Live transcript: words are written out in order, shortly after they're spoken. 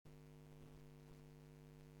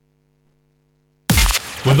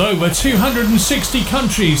With over 260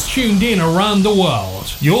 countries tuned in around the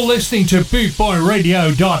world, you're listening to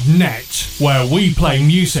bootboyradio.net, where we play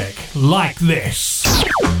music like this.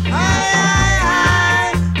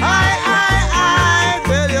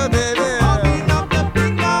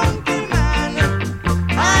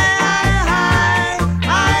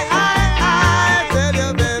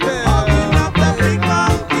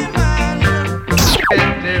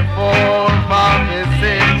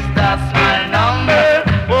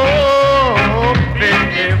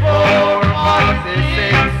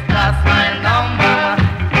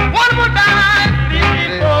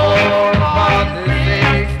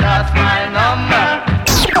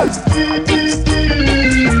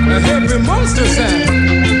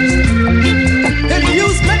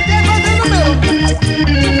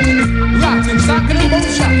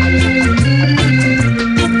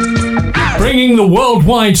 Bringing the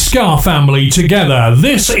worldwide ska family together,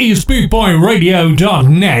 this is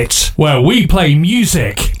bootboyradio.net, where we play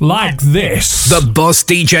music like this. The Boss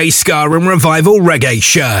DJ Ska and Revival Reggae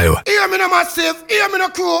Show. Hear me no massive, hear me no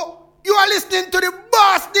crew. You are listening to the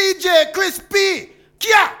Boss DJ Chris P.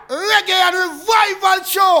 Yeah, Reggae and Revival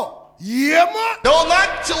Show. Yeah, man. Don't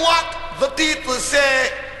like to what the people say.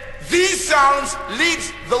 These sounds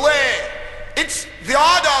leads the way. It's the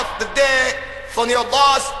order of the day from your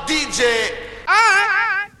boss DJ.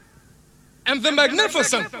 I am the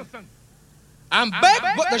magnificent. I'm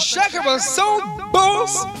back, but the shaker was so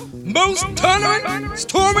boss, most thundering,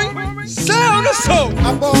 storming, sound of soul.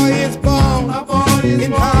 A boy is born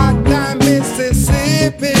in hard time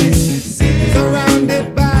Mississippi,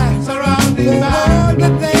 surrounded by all the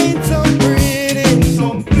things so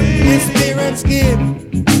pretty. His parents give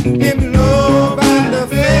him love and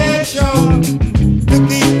affection to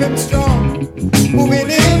keep him strong, moving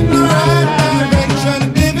in the right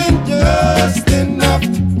direction, living just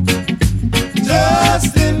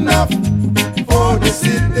enough for the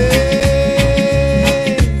city.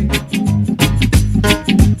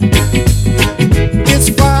 His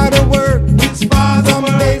father worked some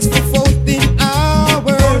days for 14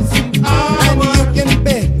 hours, and you can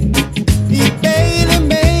bet he barely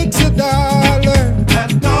makes $1.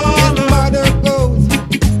 His mother goes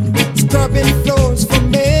scrubbing floors for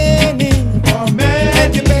many,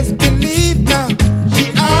 and you best believe now she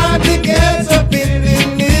hardly gets a bit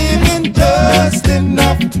in living just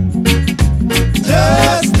enough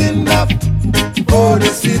for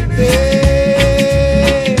the city.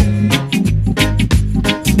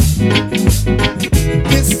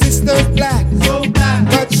 His sister's black,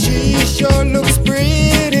 but she sure looks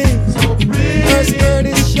pretty. Her skirt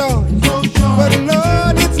is short, but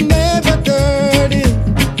Lord, it's never dirty.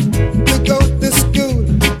 To go to school,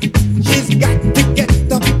 she's got to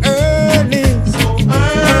get up early.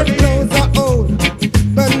 Her clothes are old,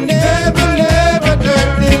 but never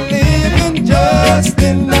dirty. Living just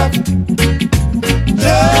enough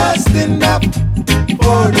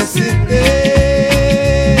for the city.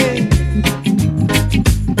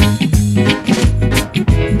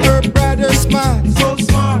 Her brother smart,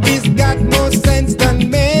 he's got more sense than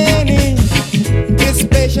many. His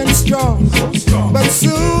patience strong, but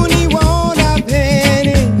soon he won't have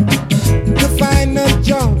any. To find a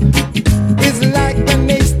job is like an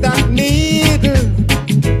haystack needle,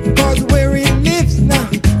 'cause where he lives now,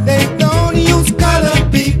 they don't use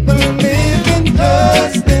colored people. Living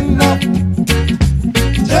just enough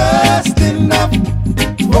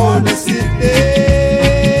for the city.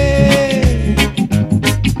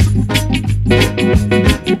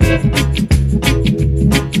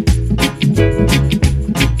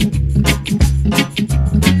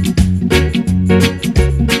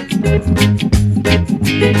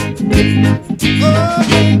 Oh,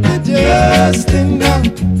 just enough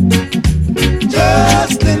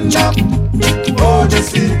for the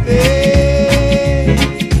city.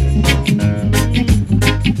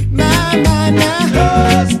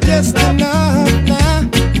 Just enough now,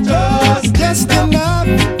 just enough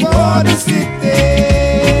for the city.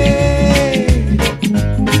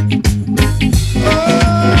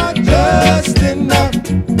 Oh, just enough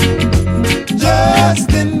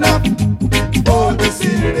for the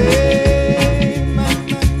city.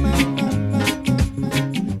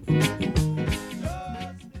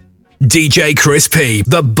 DJ Chris P,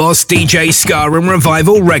 the Boss DJ Ska and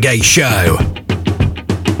Revival Reggae Show.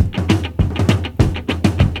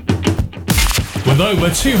 With over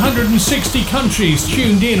 260 countries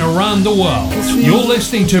tuned in around the world, you're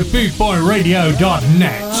listening to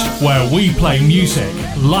bootboyradio.net, where we play music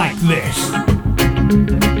like this.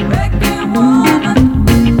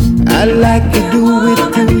 I'd like to do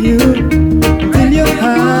it to you till you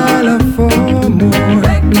holler for more.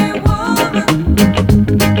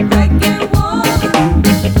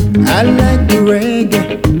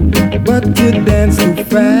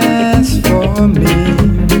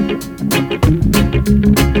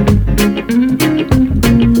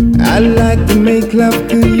 like to make love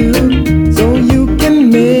to you so you can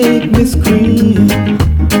make me scream.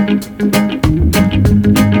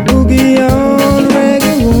 Boogie on,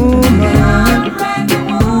 reggae woman.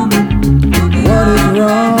 What is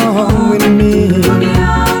wrong with me?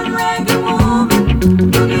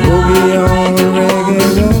 Boogie on, reggae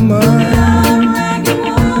woman.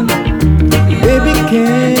 Baby,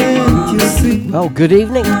 can't you see? Well, good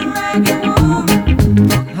evening.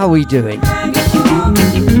 How are we doing?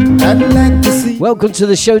 I'd like to see. Welcome to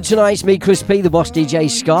the show tonight. It's me, Chris P, the boss DJ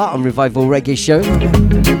Ska on Revival Reggae Show.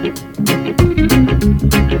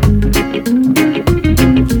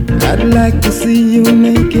 I'd like to see you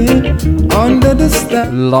naked under the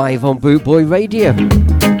stars. Live on Bootboy Radio.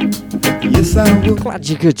 Yes, I would. Glad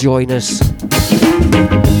you could join us.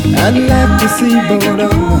 I'd like to see both of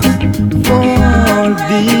us fall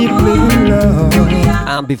deeply in love.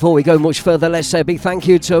 And before we go much further, let's say a big thank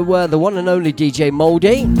you to the one and only DJ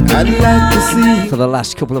Moldy. I'd like to see for the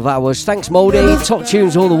last couple of hours. Thanks, Moldy. Top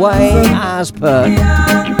tunes all the way, as per.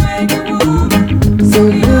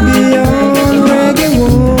 So boogie on, reggae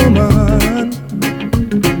woman.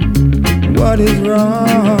 What is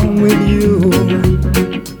wrong with you?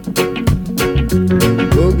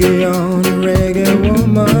 Boogie on, reggae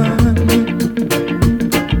woman.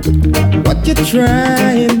 What you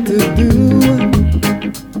trying to do?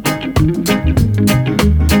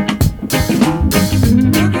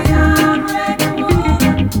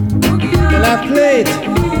 Can I play it?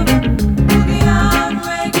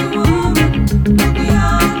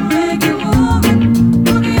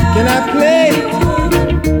 Can I play it?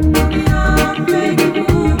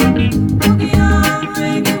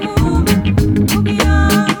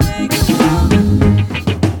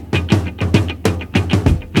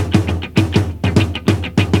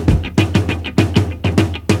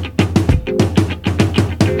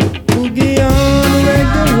 Boogie on,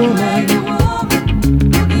 reggae woman.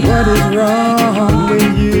 What is wrong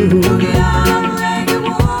with you?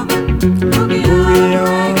 Boogie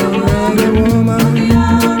on, reggae woman.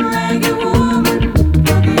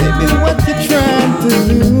 Baby, what you trying to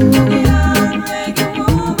do?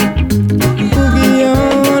 Boogie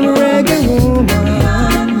on, reggae woman.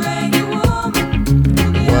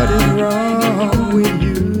 What is wrong with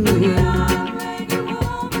you?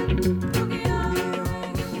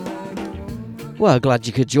 Well, glad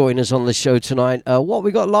you could join us on the show tonight. What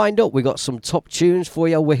we got lined up, we got some top tunes for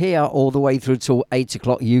you. We're here all the way through till 8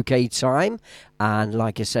 o'clock UK time. And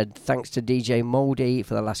like I said, thanks to DJ Moldy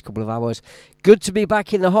for the last couple of hours. Good to be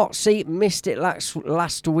back in the hot seat. Missed it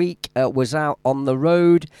last week. Was out on the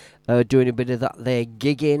road doing a bit of that there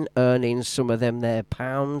gigging, earning some of them there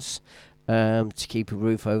pounds to keep a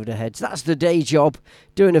roof over their heads. That's the day job,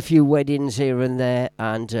 doing a few weddings here and there.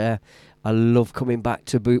 And I love coming back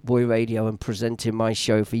to Bootboy Radio and presenting my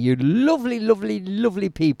show for you lovely, lovely, lovely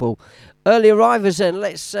people. Early arrivers then,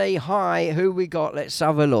 let's say hi. Who we got? Let's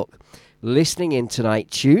have a look. Listening in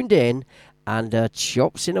tonight, tuned in, and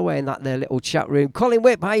chopsing away in that there little chat room. Colin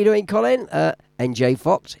Whip, how you doing, Colin? NJ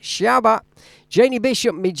Fox, Shabba. Janie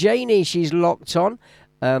Bishop, me Janie, she's locked on.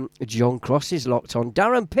 John Cross is locked on.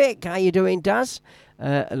 Darren Pick, how you doing, Daz?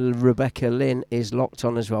 Rebecca Lynn is locked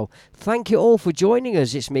on as well. Thank you all for joining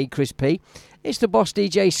us. It's me, Chris P. It's the Boss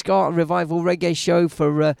DJ Ska and Revival Reggae Show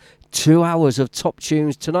for 2 hours of top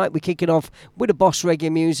tunes. Tonight we're kicking off with the Boss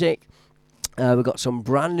Reggae music. We've got some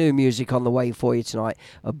brand new music on the way for you tonight.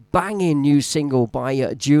 A banging new single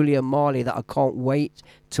by Julia Marley that I can't wait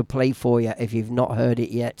to play for you if you've not heard it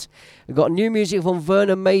yet. We've got new music from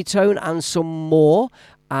Vernon Maytone and some more.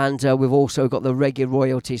 And we've also got the Reggae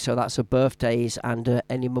Royalty, so that's the birthdays and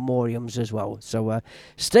any memoriams as well. So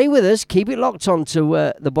stay with us, keep it locked on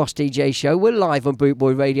to the Boss DJ Show. We're live on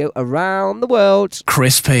Bootboy Radio around the world.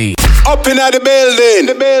 Chris P. Up in the building,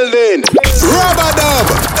 rubber dub.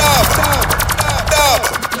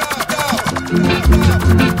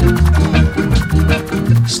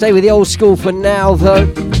 Stay with the old school for now, though.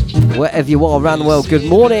 Wherever you are around the world, good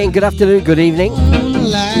morning, good afternoon, good evening.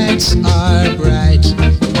 Lights are bright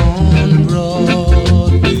on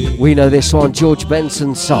Broadway. We know this one, George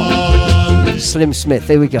Benson's song. Slim Smith,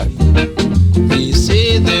 here we go. They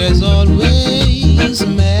say there's always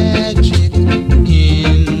magic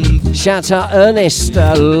in. Shout out Ernest,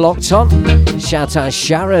 locked on. Shout out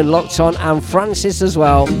Sharon, locked on. And Francis as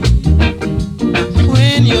well.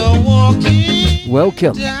 When you're walking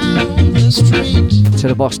welcome down the street to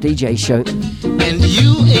the Boss DJ Show. And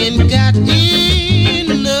you ain't got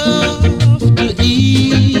enough to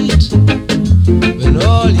eat, when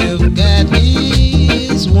all you've got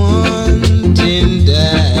is one tin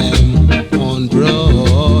dime on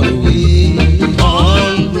Broadway.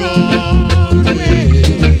 On Broadway.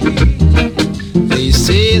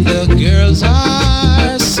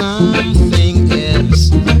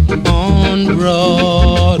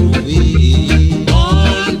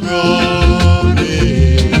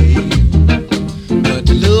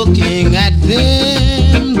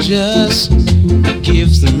 them just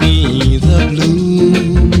gives me the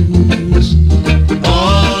blues.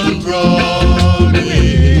 On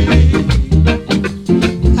Broadway,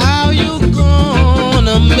 how you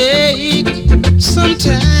gonna make some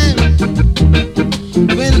time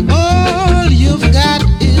when all you've got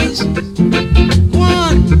is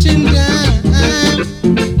wanting dime?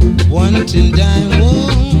 Wanting dime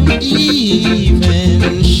won't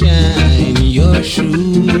even shine your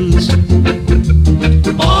shoes.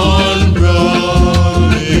 On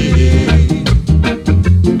Broadway,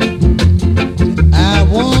 I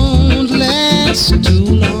won't last too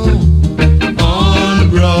long. On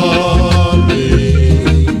Broadway,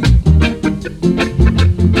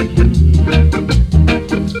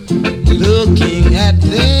 looking at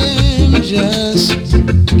them just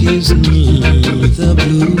gives me the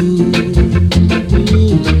blues.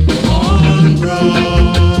 On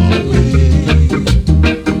Broadway,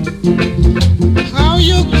 how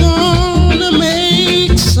you gonna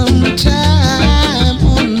make some time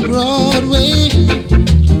on Broadway?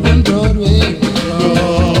 On Broadway,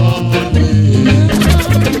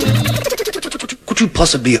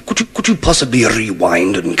 Could you possibly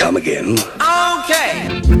rewind and come again?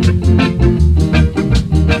 Okay.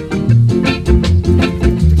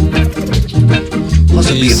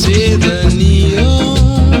 They say the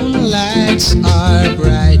neon lights are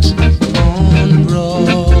bright on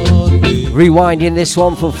Broadway. Rewinding this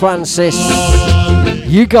one for Francis.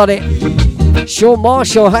 You got it. Sean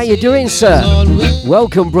Marshall, how you doing, sir?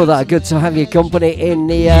 Welcome, brother. Good to have your company in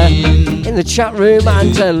the chat room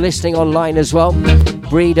and listening online as well.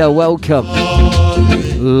 Breeder, welcome.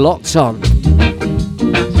 Locked on.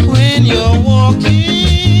 When you're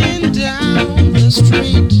walking down the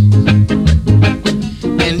street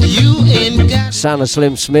and you ain't got Sound of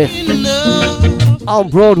Slim Smith enough on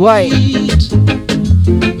Broadway.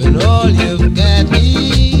 when all you've got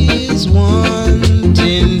is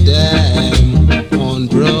wanting dime on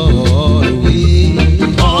Broadway.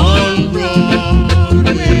 On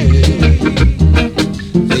Broadway,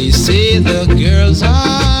 they say the girls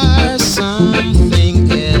are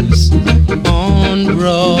something else on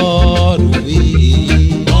Broadway.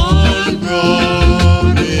 On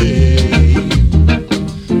Broadway,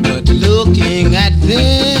 but looking at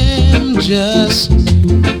them just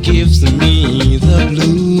gives me the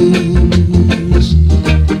blues.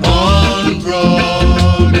 On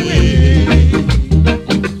Broadway,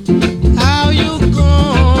 how you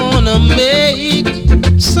gonna make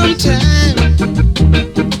some time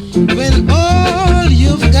when all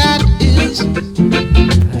you've got is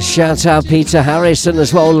Shout out Peter Harrison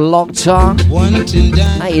as well, locked on. wanting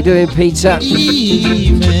dime? How you doing, Peter?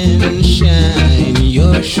 Even shine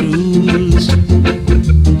your shoes.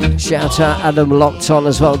 Shout out Adam, locked on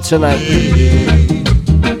as well tonight.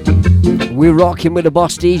 We're rocking with the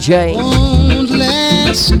boss DJ. Won't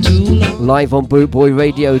last too long. Live on Bootboy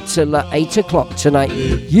Radio till 8 o'clock tonight.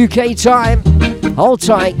 UK time. Hold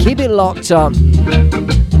tight, keep it locked on.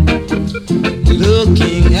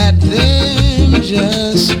 Looking at them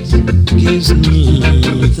just gives me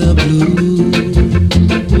the blues.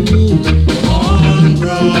 On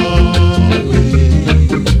Broadway,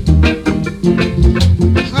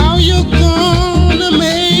 how you gonna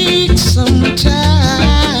make some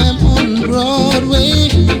time on Broadway?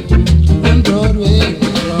 On Broadway,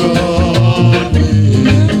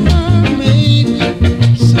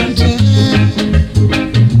 make some time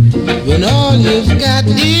when all you've got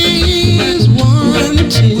is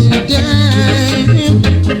wanting dime.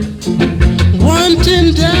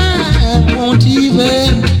 Wanting dime won't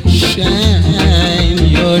even shine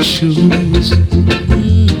your shoes.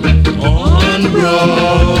 On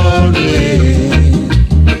Broadway,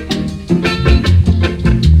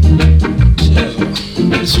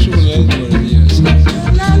 it's true, that's what it is.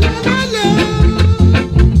 La, la, la, la.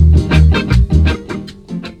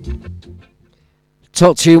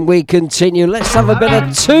 Top tune we continue. Let's have a bit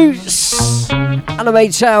of Toots. Anime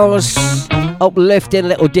Tales. Uplifting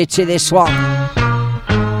little ditty this one.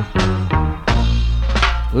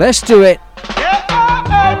 Let's do it.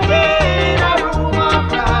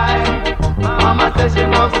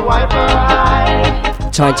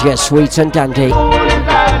 Time to get sweet and dandy.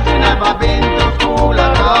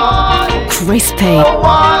 Crispy.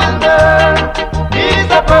 He's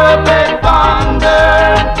a perfect wonder.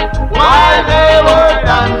 While they were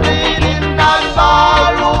dancing in that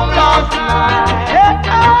ballroom last night,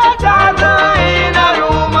 dancing in a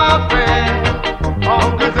room of friends.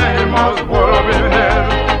 Uncle Sam was whirling hell,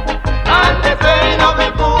 and they say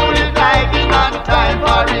nothing fool is like it's not time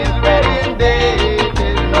for his wedding day.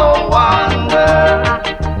 It's no wonder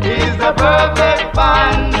he's a perfect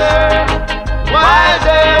wonder.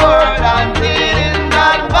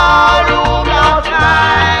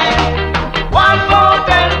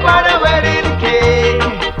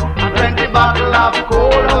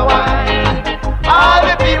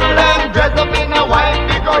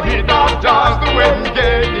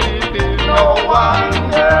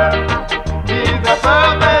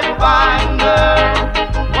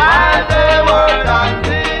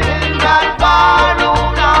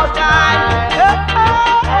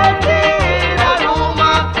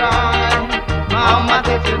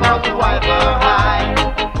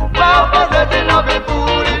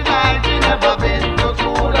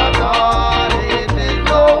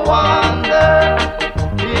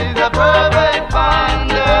 the perfect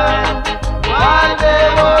wonder. While they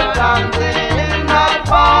were dancing in that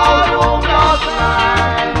ballroom last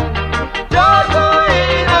night, just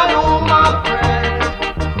in a room of friends,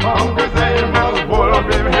 Uncle Sam was full of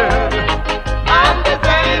him head, and the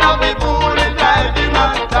saying of the fool is right in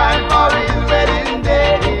that time for his wedding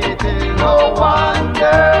day. It is no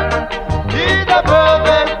wonder he's the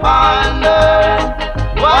perfect wonder.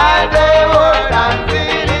 While they were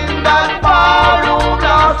dancing in that ballroom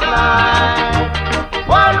last night,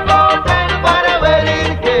 one fountain for the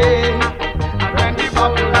wedding cake, and 20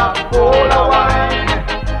 bottles of cola wine.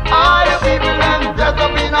 All the people them dressed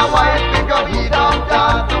up in a white, think of eat and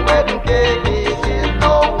dance the wedding cake. It is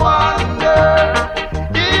no wonder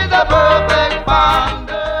he's the perfect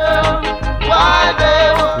wonder. While they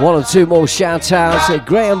were One or two more shout outs.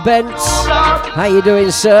 Graham Bents. How you doing,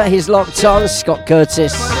 sir? He's locked on. Scott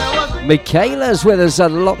Curtis. Michaela's with us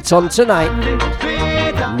and locked on tonight.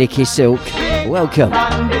 Nikki Silk. Welcome.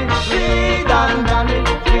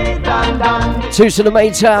 Two to the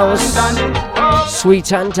main towers.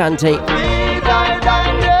 Sweet and Dante.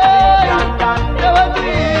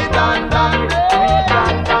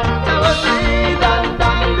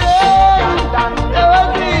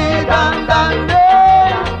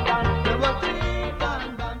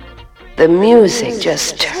 The music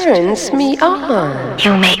just turns me on.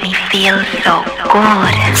 You make me feel so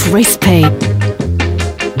good. Crispy.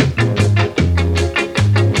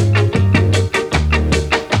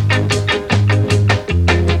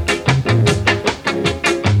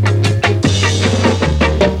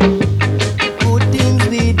 Good things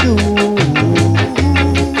we do,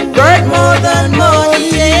 worth more than money,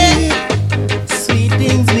 yeah. Sweet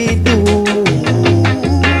things we do,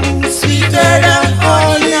 sweeter than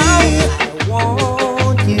honey. I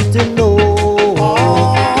want you to know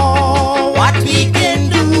what we can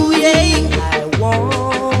do, yeah. I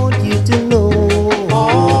want you to know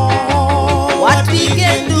what we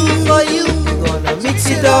can do for you. We're gonna mix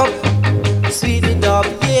it up, sweeten it up,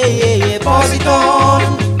 yeah, yeah, yeah. Pass it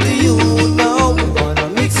on to you now. We're gonna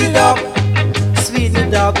mix it up, sweeten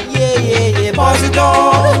it up, yeah, yeah, yeah. Pass it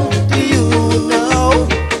on to you now.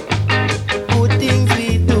 Good things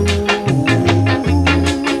we do,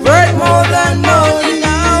 worth more than money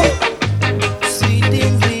now. Sweet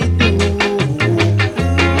things we do,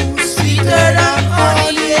 sweeter than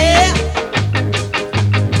honey, yeah.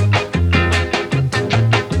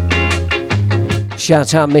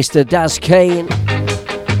 Shout out Mr. Daz Kane.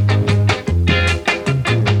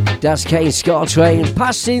 Daz Kane Scar Train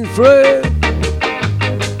passing through.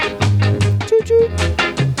 Choo-choo.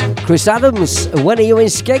 Chris Adams, when are you in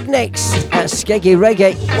Skeg next? At Skeggy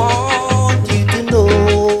Reggae. Want you to know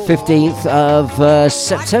 15th of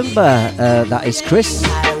September, that is Chris.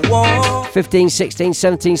 15, 16,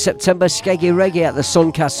 17 September, Skeggy Reggae at the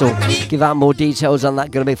Sun Castle. Give out more details on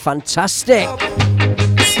that, going to be fantastic.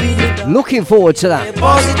 Looking forward to that.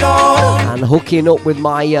 And hooking up with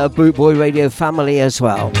my Boot Boy Radio family as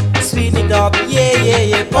well. Sweeten it up, yeah, yeah,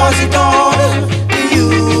 yeah. Pass it on to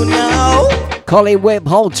you now. Colin Whip,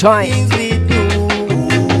 hold tight. Things we do,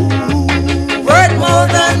 worth more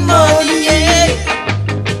than money, yeah.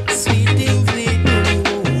 Sweet things we do,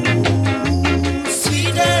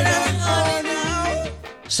 sweeter than honey now.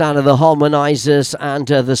 Sound of the harmonizers and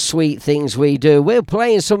the sweet things we do. We're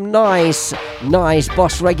playing some nice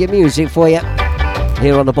Boss Reggae music for you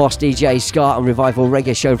here on the Boss DJ Ska and Revival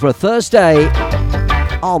Reggae Show for a Thursday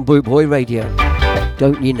on Boot Boy Radio.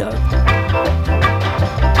 Don't you know?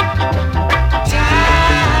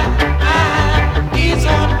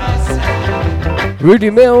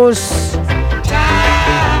 Rudy Mills.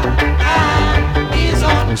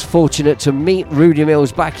 I was fortunate to meet Rudy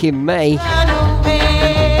Mills back in May.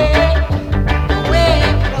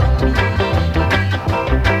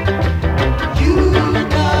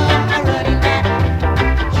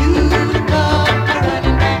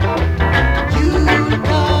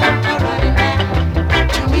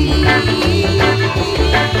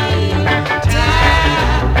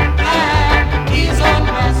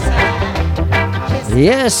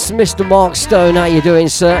 Yes, Mr. Mark Stone, how you doing,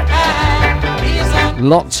 sir?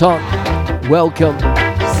 Locked on. Welcome.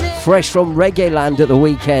 Fresh from Reggae Land at the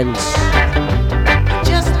weekends.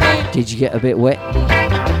 Did you get a bit wet?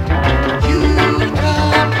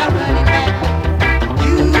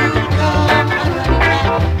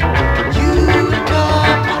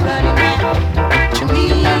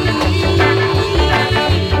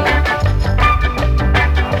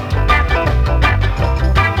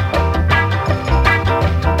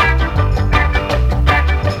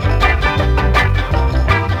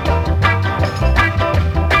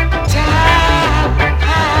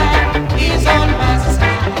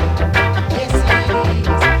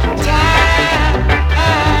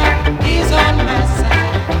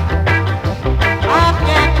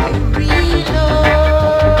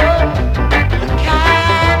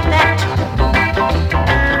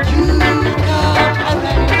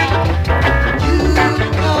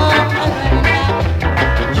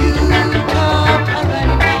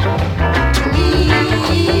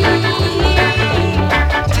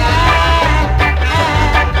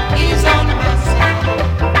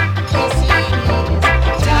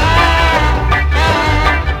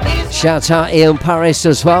 Shout out Ian Paris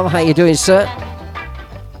as well. How you doing, sir?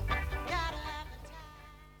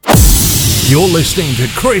 You're listening to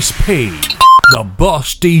Chris P, the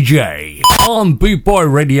Boss DJ, on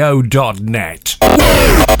bootboyradio.net.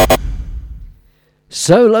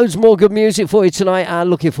 So, loads more good music for you tonight, and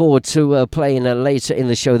looking forward to playing later in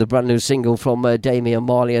the show the brand new single from Damian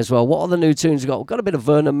Marley as well. What other new tunes we got? We've got a bit of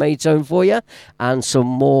Vernon Maytone for you, and some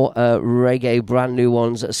more reggae brand new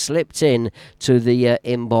ones that slipped in to the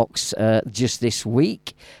inbox just this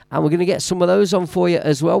week. And we're going to get some of those on for you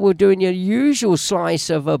as well. We're doing your usual slice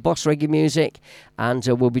of boss reggae music, and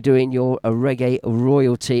we'll be doing your reggae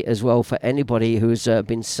royalty as well for anybody who's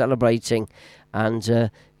been celebrating and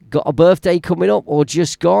got a birthday coming up or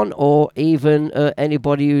just gone, or even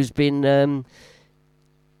anybody who's been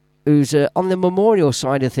who's on the memorial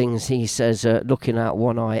side of things. He says looking out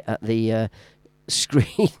one eye at the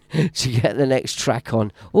screen to get the next track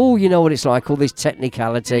on. Oh, you know what it's like, all this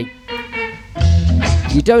technicality.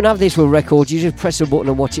 You don't have this with records, you just press a button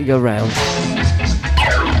and watch it go round.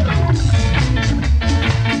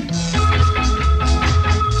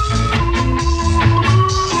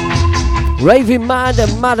 Raving mad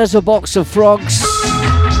and mad as a box of frogs.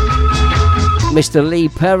 Mr. Lee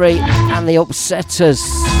Perry and the Upsetters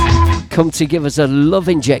come to give us a love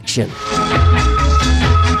injection.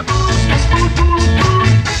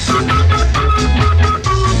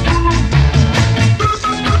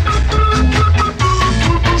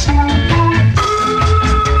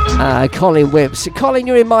 Colin Whips. Colin,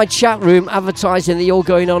 you're in my chat room advertising that you're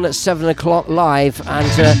going on at 7 o'clock live,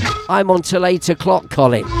 and I'm on till 8 o'clock,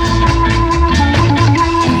 Colin.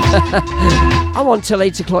 I'm on till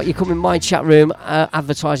 8 o'clock. You come in my chat room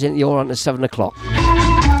advertising that you're on at 7 o'clock.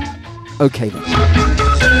 Okay then.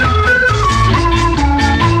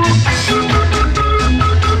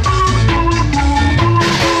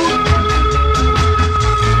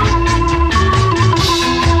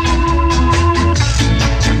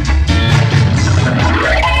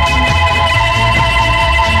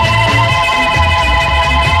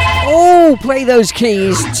 Oh, play those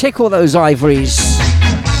keys, tickle those ivories.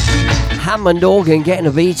 Hammond organ getting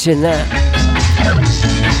a beat in there.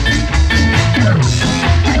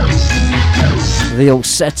 The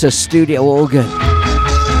Ulsetta studio organ.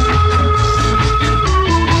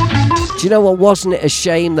 Do you know what? Wasn't it a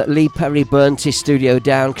shame that Lee Perry burnt his studio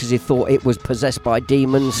down because he thought it was possessed by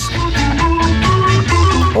demons?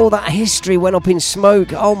 All that history went up in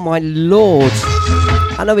smoke. Oh my lord.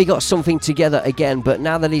 I know he got something together again, but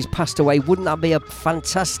now that he's passed away, wouldn't that be a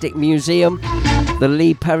fantastic museum? The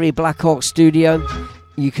Lee Perry Black Hawk studio.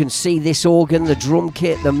 You can see this organ, the drum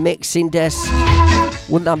kit, the mixing desk.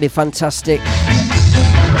 Wouldn't that be fantastic?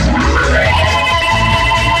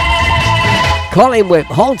 Colin Whip,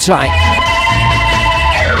 hold tight.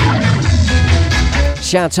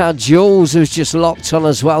 Shout out Jules, who's just locked on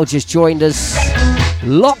as well, just joined us.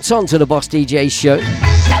 Locked on to the Boss DJ show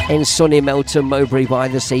in sunny Melton, Mowbray by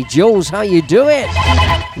the Sea. Jules, how you doing?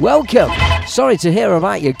 Welcome. Sorry to hear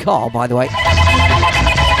about your car, by the way.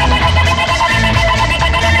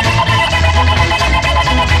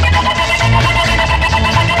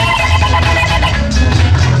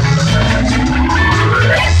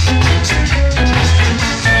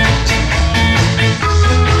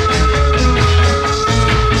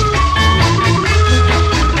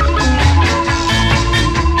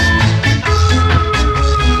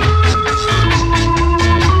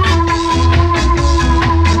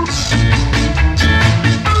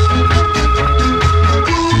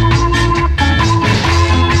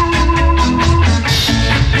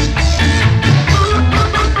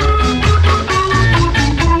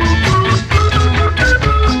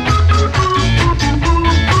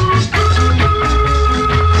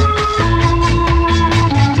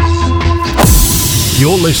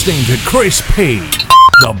 You're listening to Chris P,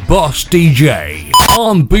 the Boss DJ,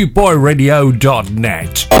 on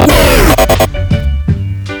bootboyradio.net.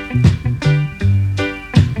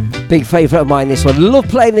 Big favourite of mine, this one. Love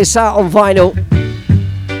playing this out on vinyl.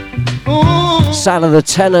 Sound of the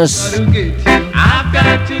tenors. I've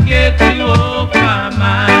got to get you off my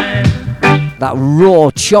mind. That raw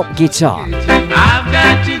chop guitar. I've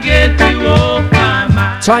got to get you off my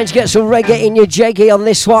mind. Trying to get some reggae in your jeggy on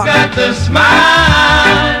this one. Got the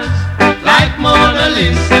smiles like Mona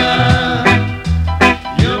Lisa.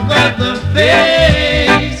 You've got the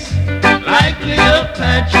face like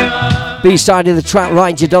Cleopatra. B-side of the track,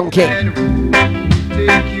 Ride Your Donkey.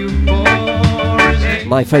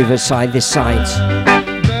 My favourite side, this side.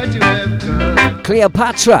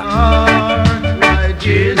 Cleopatra.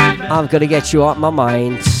 I've got to get you out my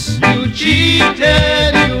mind. You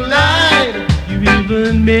cheated, you lied, you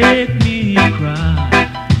even made me cry.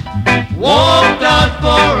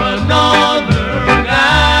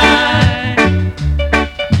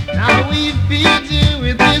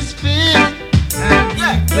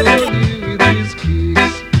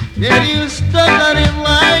 Get you stuck on him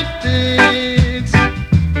like this.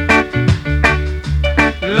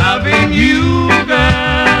 Loving you,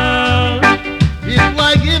 girl, it's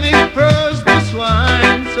like giving pearls to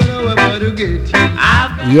swine. So now I'm gonna get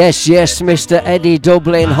you. Yes, yes, Mr. Eddie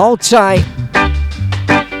Dublin. Hold tight.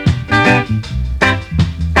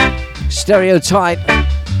 Stereotype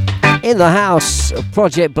in the house.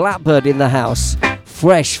 Project Blackbird in the house.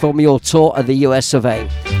 Fresh from your tour of the US of A.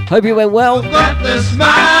 Hope you went well. Got the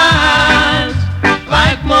smiles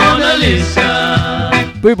like Mona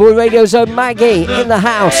Lisa. Boot Boy Radio's own Maggie in the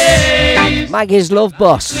house. Maggie's Love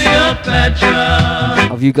Bus.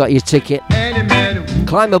 Have you got your ticket?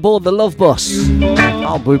 Climb aboard the Love Bus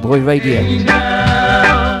on Boot Boy Radio.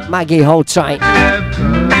 Maggie, hold tight.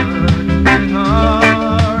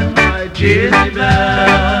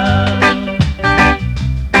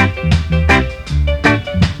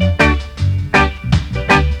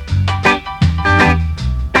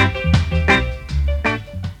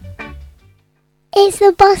 It's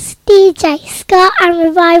the Boss DJ, Ska and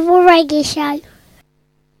Revival Reggae Show.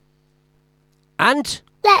 And?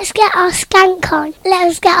 Let's get our skank on.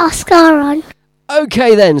 Let's get our ska on.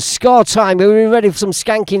 Okay then, ska time. Are we ready for some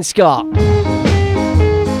skanking ska?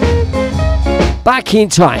 Back in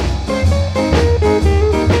time.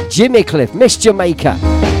 Jimmy Cliff, Miss Jamaica.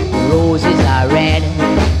 Roses are red,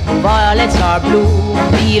 violets are blue.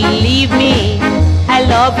 Believe me, I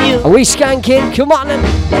love you. Are we skanking? Come on then.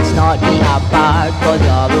 Let's not be apart, cause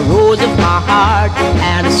you're the rose of my heart.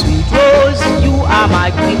 And a sweet rose, you are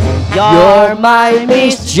my queen. You're my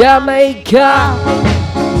Miss Jamaica.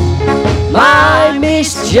 My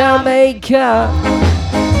Miss Jamaica.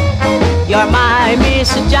 You're my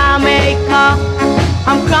Miss Jamaica.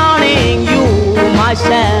 I'm crowning you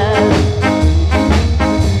myself.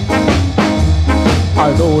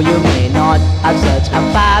 Although you may not have such a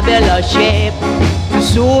fabulous shape to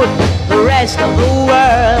suit the rest of the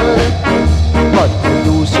world, but you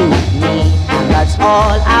do suit me, and that's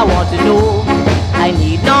all I want to know. I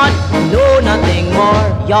need not know nothing more.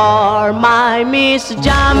 You're my Miss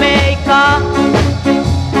Jamaica.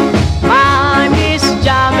 My Miss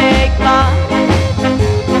Jamaica.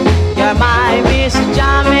 You're my Miss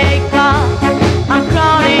Jamaica. I'm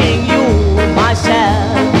crowning you myself.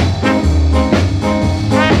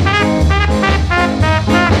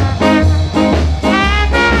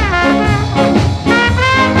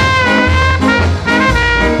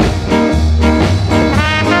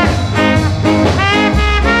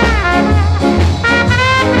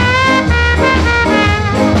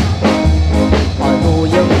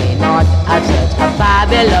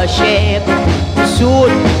 Fabulous shape to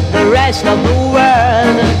suit the rest of the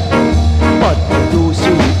world, but you do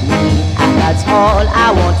suit me, and that's all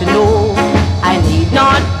I want to know. I need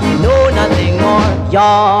not know nothing more.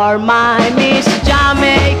 You're my Miss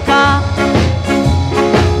Jamaica,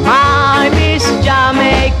 my Miss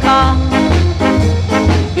Jamaica.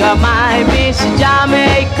 You're my Miss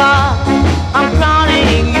Jamaica. I'm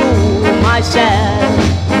crowning you myself.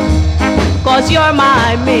 Cause you're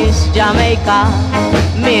my Miss Jamaica,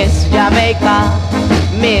 Miss Jamaica,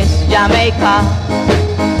 Miss Jamaica.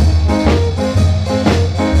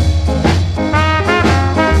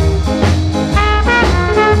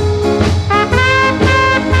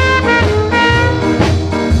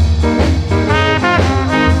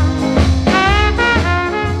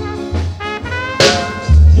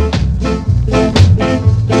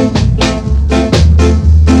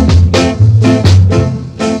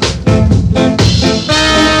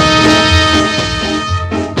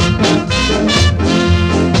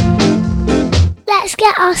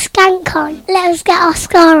 Our skank on. Let's get our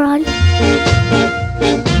scar on.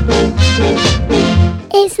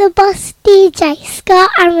 It's the Boss DJ, Ska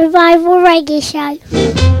and Revival Reggae Show.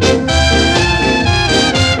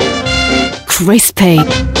 Crispy.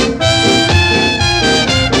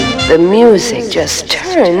 The music just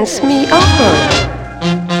turns me on.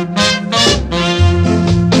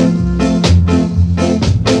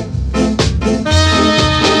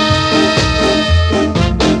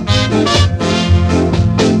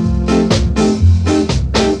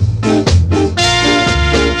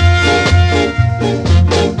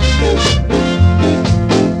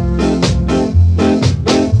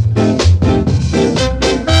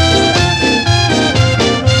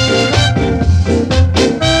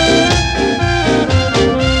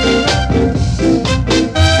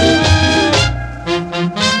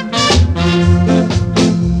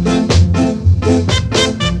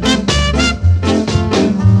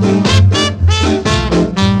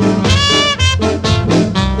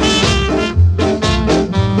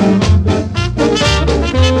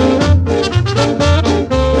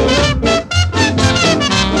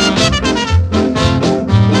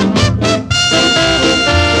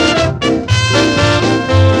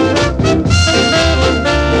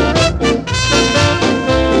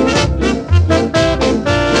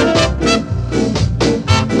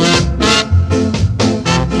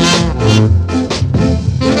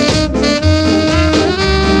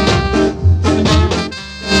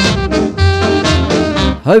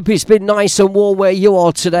 Hope it's been nice and warm where you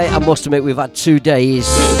are today. I must admit we've had 2 days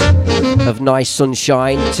of nice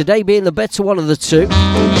sunshine. Today being the better one of the two.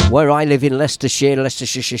 Where I live in Leicestershire.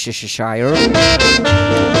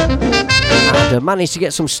 And managed to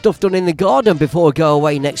get some stuff done in the garden before I go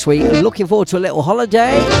away next week. Looking forward to a little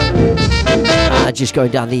holiday. Just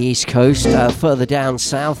going down the east coast, further down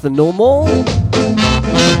south than normal.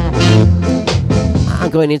 I'm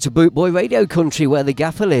going into Bootboy Radio country where the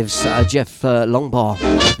gaffer lives, Jeff Longbar,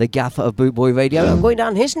 the gaffer of Bootboy Radio. I'm going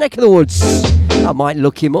down his neck of the woods. I might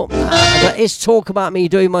look him up. There is talk about me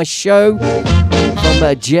doing my show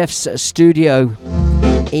from Jeff's studio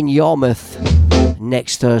in Yarmouth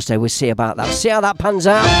next Thursday. We'll see about that. See how that pans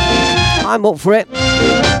out. I'm up for it.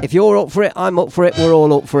 If you're up for it, I'm up for it. We're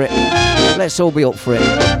all up for it. Let's all be up for it.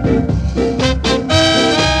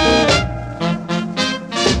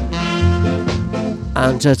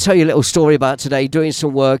 And tell you a little story about today, doing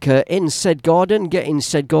some work in said garden, getting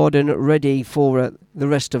said garden ready for the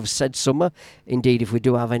rest of said summer. Indeed, if we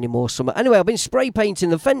do have any more summer. Anyway, I've been spray painting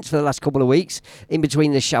the fence for the last couple of weeks in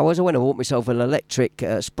between the showers. I went and bought myself an electric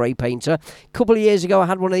spray painter. A couple of years ago, I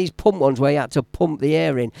had one of these pump ones where you had to pump the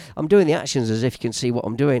air in. I'm doing the actions as if you can see what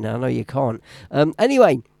I'm doing. I know you can't.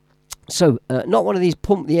 Anyway, so not one of these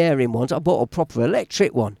pump the air in ones. I bought a proper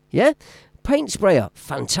electric one. Yeah? Paint sprayer.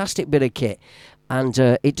 Fantastic bit of kit. And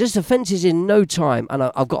it does the fences in no time. And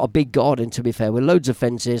I've got a big garden, to be fair, with loads of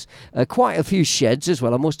fences. Quite a few sheds as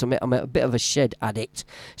well. I must admit, I'm a bit of a shed addict.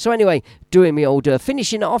 So anyway, doing me old...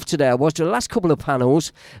 finishing it off today, I was doing the last couple of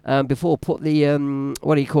panels before I put the,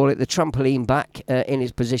 the trampoline back in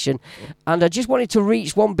its position. And I just wanted to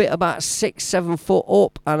reach one bit about 6-7 foot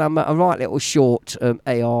up. And I'm a right little short,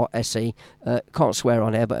 A-R-S-E. Can't swear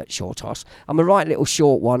on air, but short ass. I'm a right little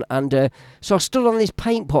short one. And so I stood on this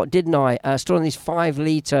paint pot, didn't I? Stood on this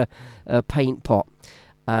 5-litre paint pot.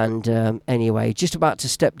 And anyway, just about to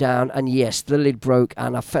step down, and yes, the lid broke,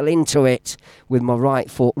 and I fell into it with my right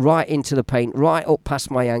foot, right into the paint, right up past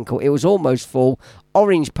my ankle. It was almost full.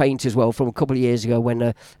 Orange paint as well from a couple of years ago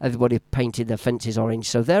when everybody painted their fences orange.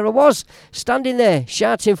 So there I was, standing there,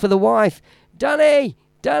 shouting for the wife, Danny,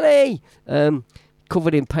 Danny!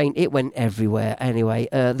 Covered in paint. It went everywhere. Anyway,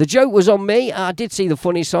 the joke was on me. I did see the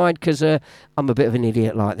funny side because I'm a bit of an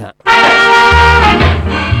idiot like that.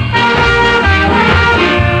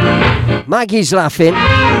 Maggie's laughing.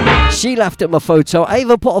 She laughed at my photo. I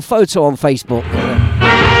even put a photo on Facebook.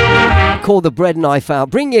 Call the bread knife out.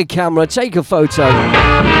 Bring your camera. Take a photo.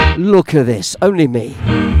 Look at this. Only me.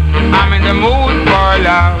 I'm in the mood for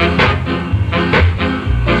love.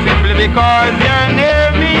 Simply because you're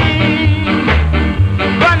near me.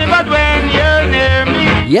 But when you're near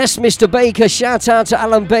me. Yes, Mr. Baker. Shout out to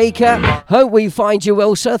Alan Baker. Hope we find you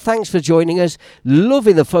well, sir. Thanks for joining us.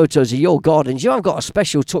 Loving the photos of your gardens. You have got a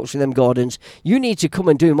special touch with them gardens. You need to come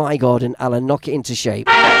and do my garden, Alan. Knock it into shape.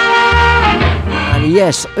 And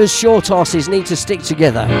yes, us short asses need to stick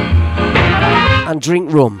together and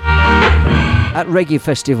drink rum at reggae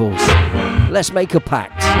festivals. Let's make a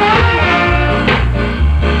pact.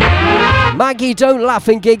 Maggie, don't laugh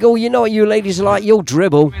and giggle. You know what you ladies are like. You'll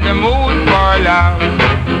dribble. In the mood for love.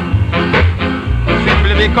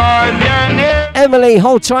 Simply because you're near. Emily,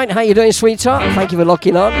 hold tight. How you doing, sweetheart? Thank you for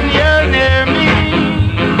locking on. You're near me.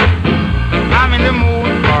 I'm in the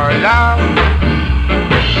mood for love.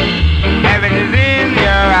 Heaven is in your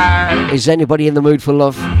eyes. Is anybody in the mood for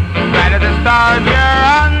love? Right at the stars you're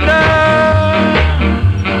under.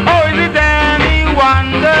 Oh, is it any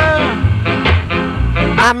wonder?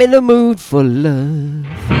 I'm in the mood for love.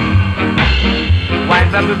 Why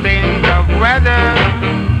stop to think of weather?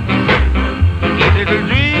 Easy to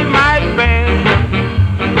dream, my friend.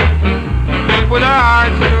 We put our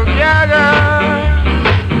hearts together.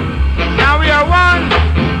 Now we are one.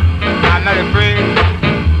 I'm not afraid.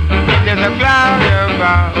 If there's a cloud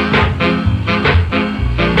above,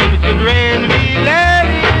 if it should rain, we let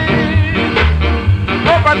it.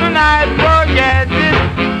 Hope for tonight, forget it.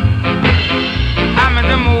 I'm in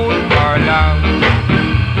the mood for love.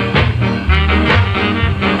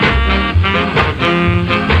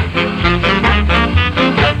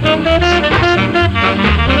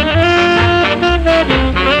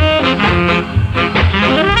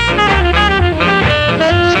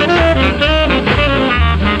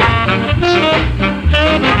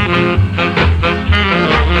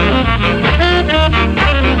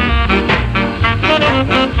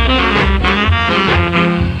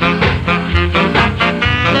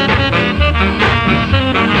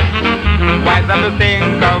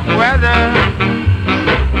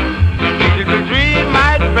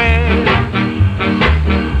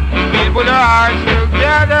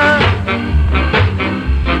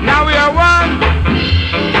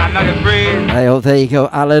 Hey, oh, there you go,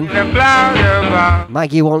 Alan.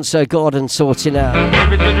 Maggie wants her garden sorting out.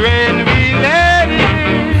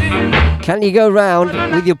 Can you go round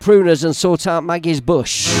with your pruners and sort out Maggie's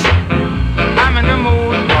bush? I'm in the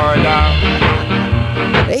mood for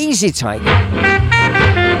love. Easy, Tiger.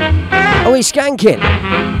 Oh, he's skanking.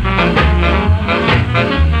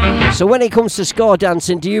 So when it comes to ska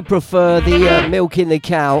dancing, do you prefer the milking the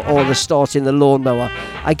cow or the starting the lawnmower?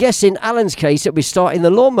 I guess in Alan's case, it'll be starting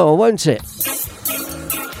the lawnmower, won't it?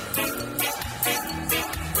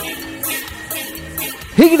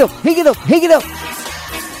 Hig it up, hig it up, hig it up.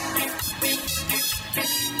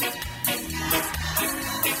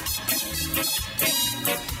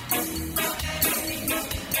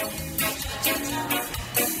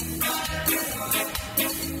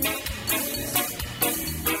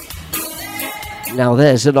 Now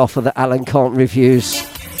there's an offer that Alan can't refuse.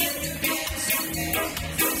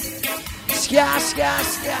 Ska, ska,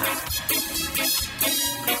 ska.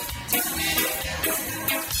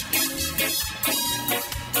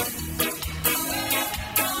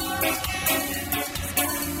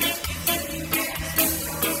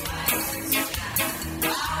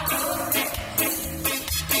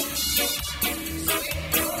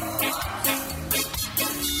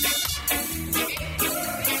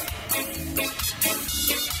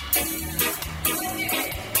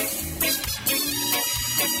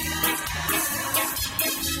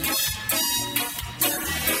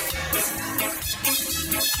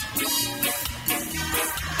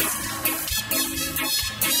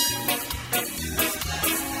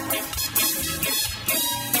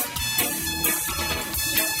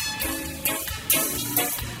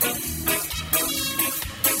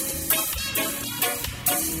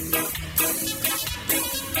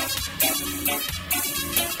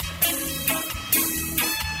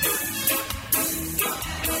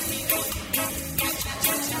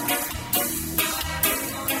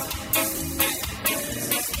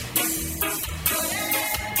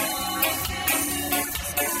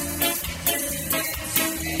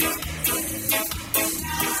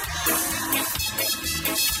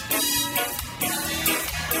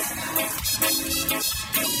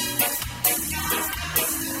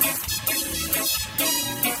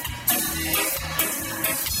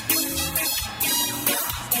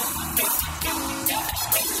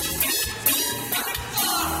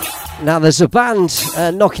 Now there's a band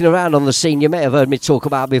knocking around on the scene you may have heard me talk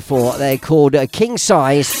about before. They're called King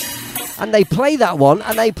Size, and they play that one,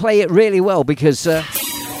 and they play it really well because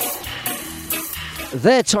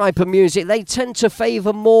their type of music, they tend to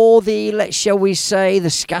favour more the, shall we say, the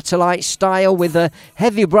Scatterlight style with a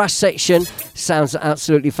heavy brass section. Sounds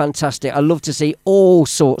absolutely fantastic. I love to see all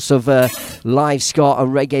sorts of live ska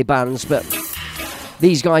and reggae bands, but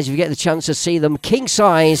these guys, if you get the chance to see them, King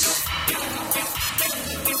Size,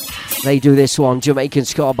 they do this one, Jamaican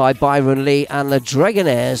ska by Byron Lee and the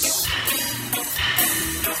Dragonaires.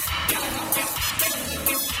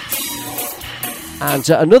 And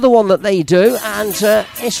another one that they do, and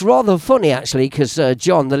it's rather funny actually, because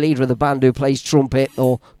John, the leader of the band who plays trumpet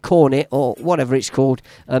or cornet or whatever it's called,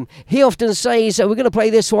 he often says, we're going to play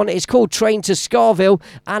this one, it's called Train to Scarville,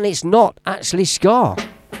 and it's not actually ska.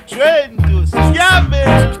 Train to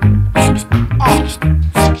Scarville!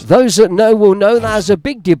 Those that know will know there's a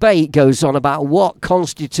big debate goes on about what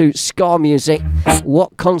constitutes ska music,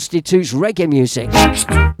 what constitutes reggae music.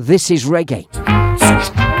 This is reggae.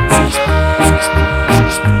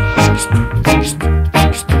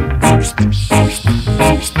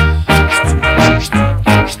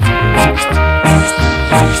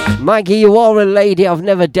 Maggie, you are a lady, I've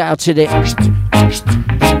never doubted it.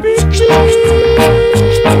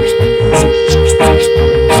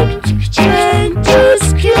 Train to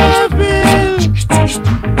Scarville.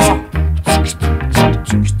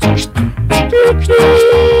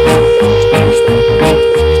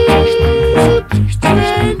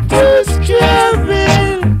 Train to Scarville.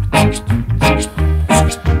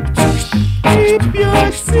 Keep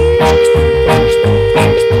your seat.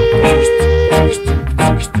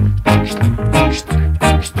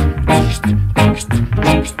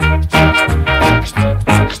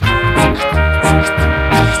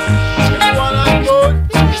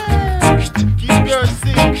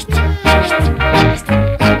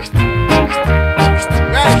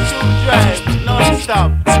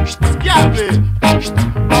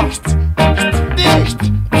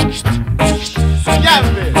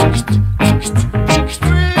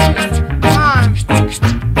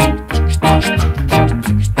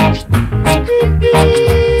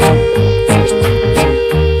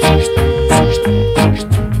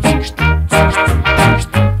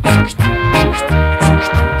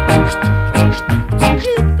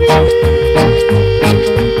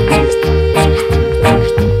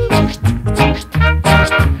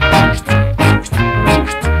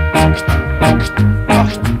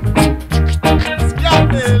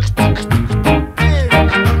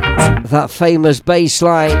 famous bass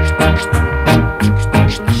line.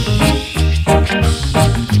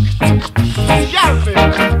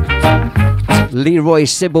 Leroy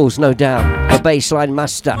Sibbles, no doubt, the bass line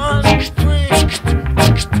master.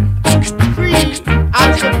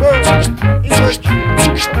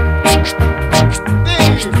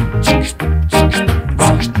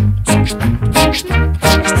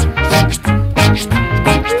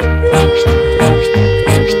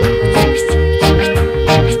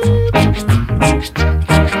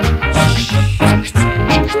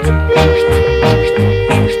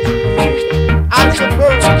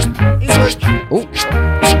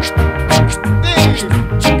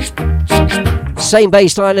 Same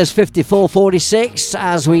bassline as 5446,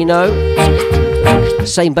 as we know.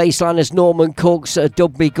 Same bassline as Norman Cook's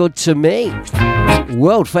Dub Me Good to Me.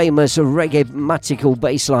 World famous reggae-matical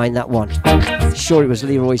bassline, that one. Sure, it was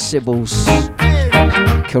Leroy Sibbles.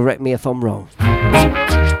 Correct me if I'm wrong.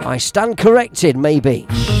 I stand corrected, maybe,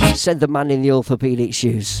 said the man in the orthopedic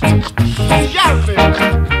shoes.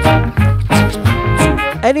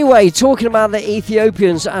 Anyway, talking about the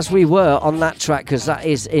Ethiopians as we were on that track, because that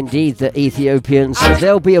is indeed the Ethiopians.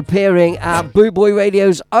 They'll be appearing at Boot Boy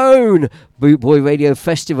Radio's own Boot Boy Radio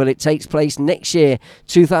Festival. It takes place next year,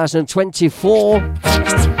 2024,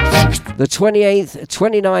 the 28th,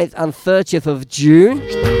 29th and 30th of June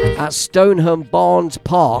at Stoneham Barnes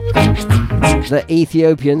Park. The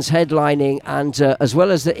Ethiopians headlining, and as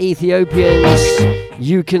well as the Ethiopians,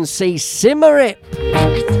 you can see Simmerip,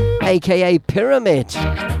 aka Pyramid,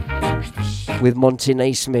 with Monty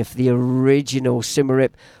Naismith, the original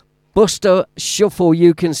Simmerip. Buster Shuffle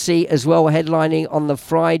you can see as well headlining on the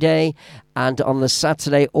Friday, and on the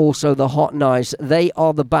Saturday also the Hot Knives. They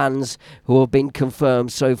are the bands who have been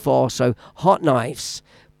confirmed so far. So Hot Knives,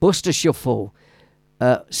 Buster Shuffle,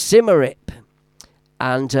 Simmerip,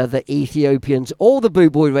 and the Ethiopians. All the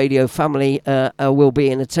Boot Boy Radio family will be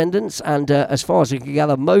in attendance, and as far as we can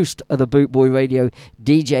gather, most of the Boot Boy Radio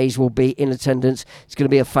DJs will be in attendance. It's going to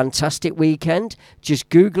be a fantastic weekend. Just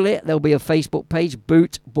Google it. There'll be a Facebook page,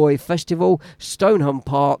 Boot Boy Festival, Stoneham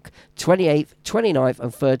Park, 28th, 29th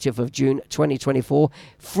and 30th of June 2024.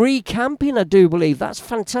 Free camping, I do believe. That's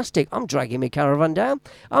fantastic. I'm dragging my caravan down.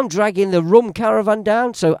 I'm dragging the rum caravan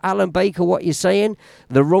down. So Alan Baker, what you're saying,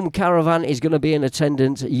 the rum caravan is going to be in attendance.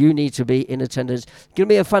 You need to be in attendance. It's going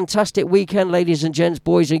to be a fantastic weekend, ladies and gents,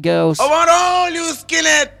 boys and girls. I want all you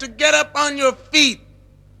skinheads to get up on your feet.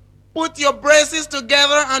 Put your braces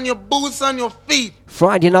together and your boots on your feet.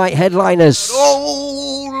 Friday night headliners.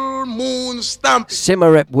 Old moon stamp.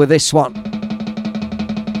 Simmerip with this one.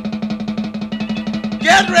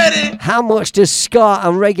 Get ready. How much does ska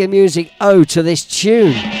and reggae music owe to this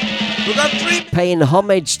tune? Paying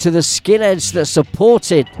homage to the skinheads that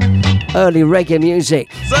supported early reggae music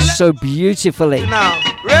so beautifully. Now,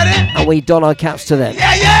 ready? And we don our caps to them.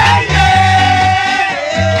 Yeah, yeah, yeah.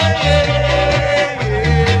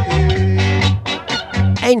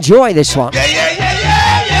 Enjoy this one. Yeah, yeah, yeah,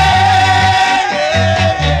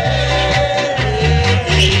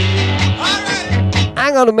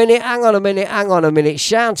 Hang on a minute.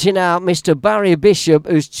 Shouting out Mr. Barry Bishop,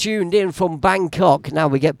 who's tuned in from Bangkok. Now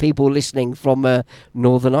we get people listening from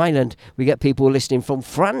Northern Ireland. We get people listening from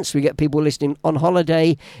France. We get people listening on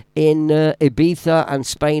holiday in Ibiza and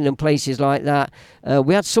Spain and places like that.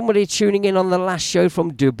 We had somebody tuning in on the last show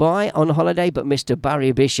from Dubai on holiday, but Mr.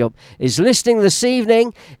 Barry Bishop is listening this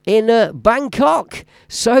evening in Bangkok.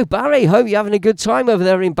 So, Barry, hope you're having a good time over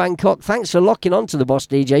there in Bangkok. Thanks for locking on to the Boss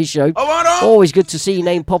DJ show. Always good to see your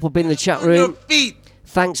name pop up in the chat room.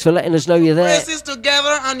 Thanks for letting us know you're there.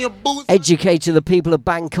 Together on your boots. Educating the people of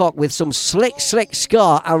Bangkok with some slick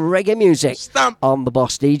ska and reggae music on the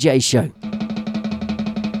Boss DJ show.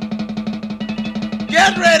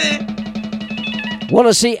 Get ready. Want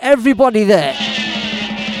to see everybody there.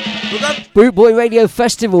 Boot Boy Radio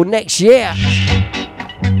Festival next year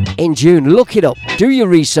in June. Look it up. Do your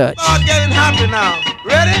research. Start getting happy now.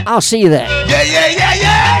 Ready? I'll see you there. Yeah, yeah, yeah,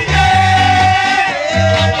 yeah, yeah.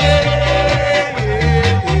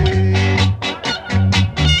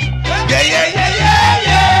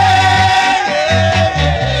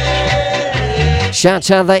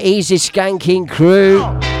 Shout out the Easy Skanking crew.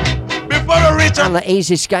 Before the rich and the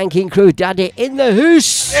Easy Skanking crew, Daddy in the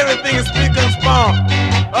house. Everything is big and small.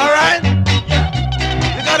 Alright?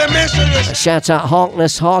 You gotta make sure you're shout out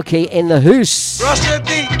Harkness Harkey in the house. Brush your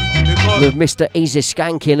teeth. With Mr. Easy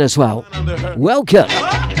Skanking as well. Welcome.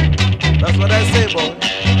 That's what I say, boy.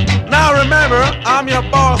 Now remember, I'm your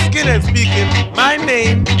boss, Skinhead speaking. My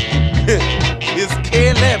name is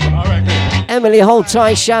Caleb. Alright. Emily, hold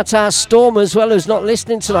tight. Shout out Storm as well, who's not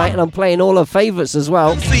listening tonight, and I'm playing all her favourites as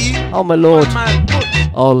well. Oh my lord.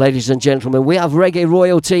 Oh, ladies and gentlemen, we have reggae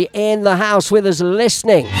royalty in the house with us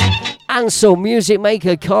listening. Ansel, Music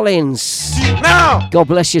Maker Collins. Now! God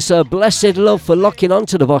bless you, sir. Blessed love for locking on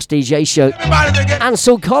to the Boss DJ show.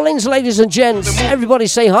 Ansel Collins, ladies and gents. Everybody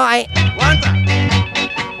say hi. One time.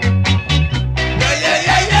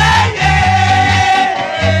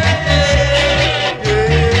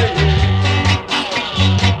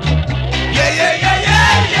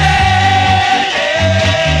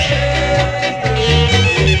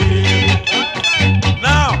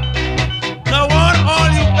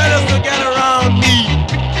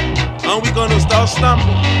 Stumble.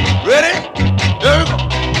 Ready? Here we go.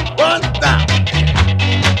 One down.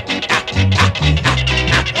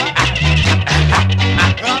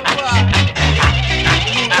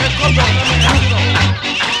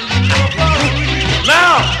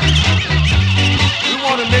 Now, we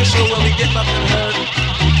want to make sure when we get back to the herd,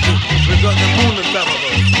 we got the moon and top of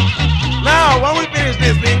us. Now, when we finish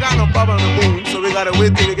this, we ain't got no bubble on the moon, so we gotta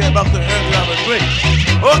wait till we get back to the herd to have a drink.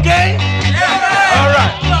 Okay? Yeah. All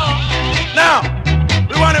right. Now,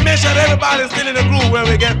 we want to make sure that everybody's still in the groove when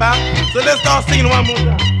we get back. So let's start singing one more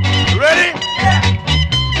time. Ready? Yeah.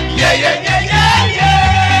 Yeah, yeah, yeah, yeah, yeah.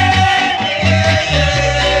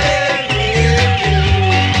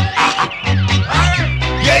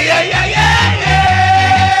 Yeah, yeah, yeah, yeah, yeah.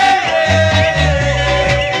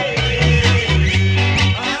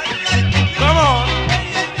 Come on.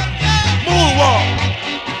 Moonwalk.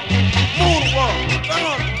 Moonwalk. Come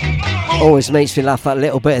on. Always makes me laugh that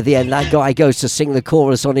little bit at the end. That guy goes to sing the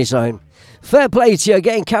chorus on his own. Fair play to you,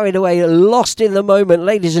 getting carried away, lost in the moment,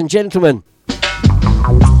 ladies and gentlemen.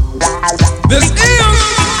 This is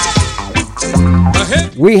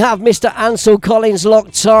we have Mr. Ansel Collins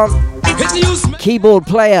locked on. Keyboard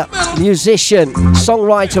player, musician,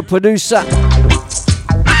 songwriter, producer,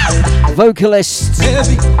 vocalist.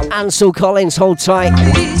 Ansel Collins, hold tight.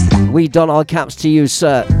 We don our caps to you,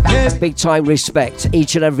 sir. Big time respect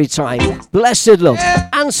each and every time. Blessed love.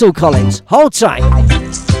 Ansel Collins, hold tight.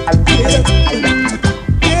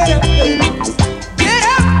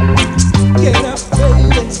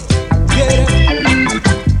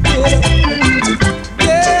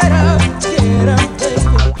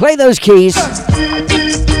 Play those keys.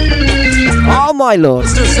 Oh my lord.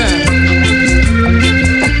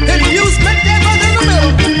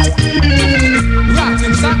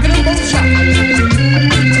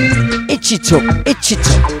 Itchy top, itchy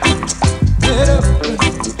top. Get up,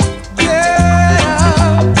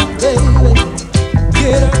 baby.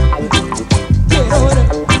 Get up, get on up,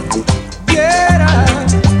 get up.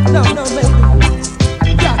 No, baby.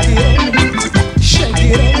 Rock it on, shake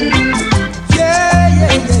it on. Yeah,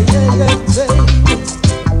 baby.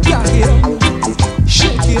 Rock it on,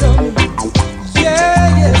 shake it on.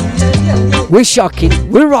 Yeah. We're shocking,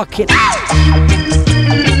 we're rocking.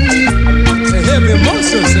 Heavy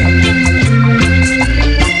monsters.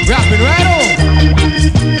 Rapping right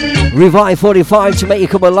on. Revive 45 to make you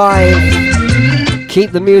come alive.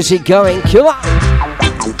 Keep the music going. Come on.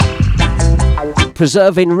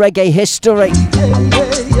 Preserving reggae history.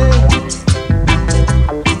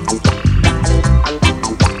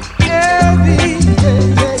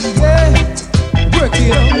 Work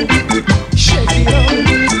it on, shake it on,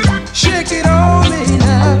 shake it on me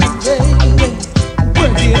now, baby.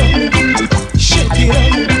 Work it on, shake it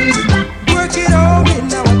on, work it on me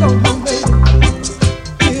now. I don't know, baby.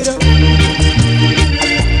 Get up,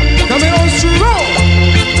 coming on strong,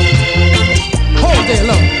 hold it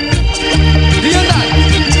low. Day and night,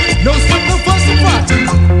 no sleep, no fuss, no fight.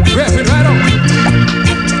 Rap it right on.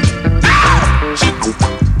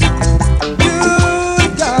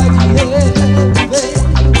 Good God, yeah, baby.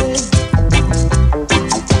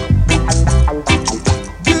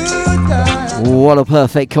 Good God. What a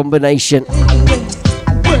perfect combination. Work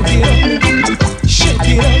it on, shake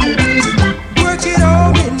it on, work it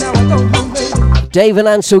on me now. I don't know, baby. Dave and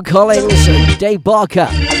Ansel Collins, Dave Barker,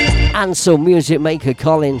 Ansel Music Maker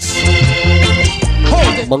Collins,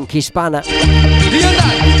 Monkey Spanner. Day and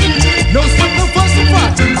night, no sleep, no fuss, no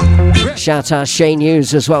fight. Shout out Shane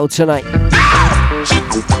Hughes as well tonight.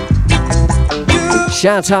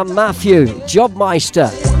 Shout out Matthew, Jobmeister,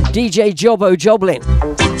 DJ Jobbo Joblin,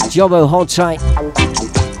 Jobbo hold tight.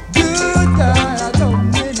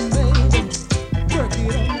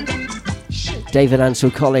 David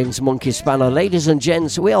Ansel Collins, Monkey Spanner. Ladies and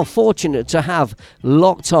gents, we are fortunate to have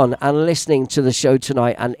locked on and listening to the show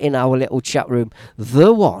tonight, and in our little chat room,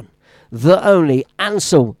 the one, the only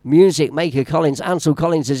Ansel Music Maker Collins. Ansel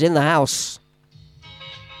Collins is in the house.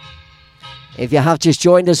 If you have just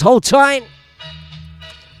joined us, hold tight.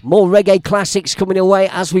 More reggae classics coming away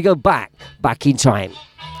as we go back in time.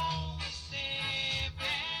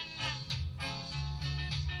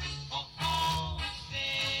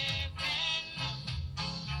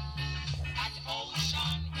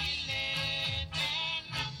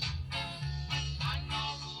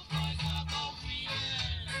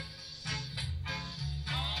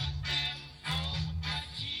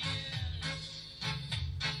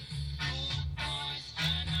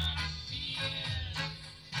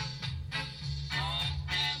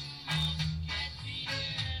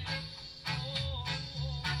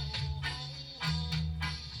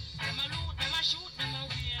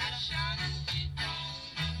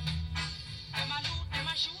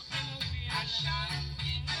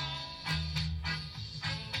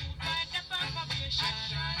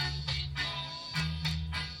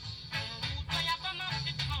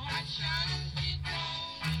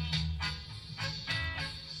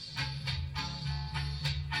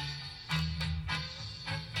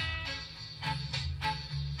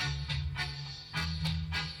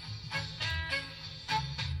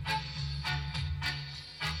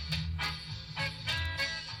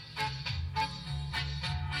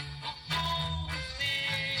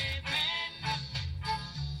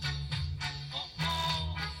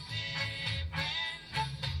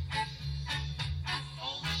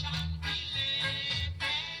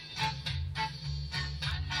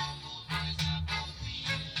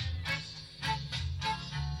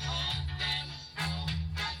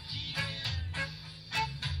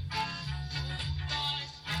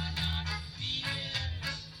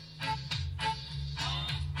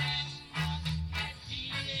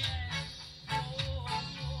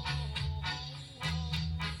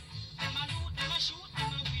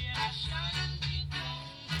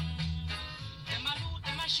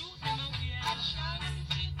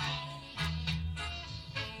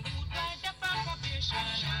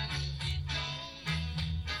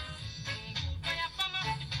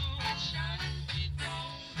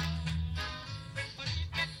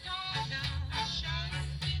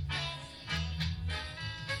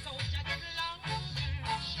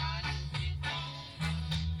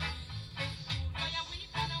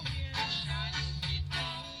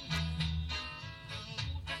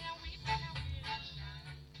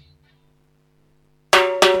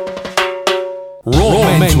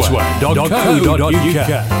 rawmenswear.co.uk.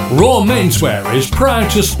 Raw Menswear is proud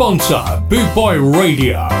to sponsor Boot Boy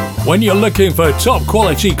Radio. When you're looking for top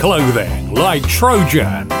quality clothing like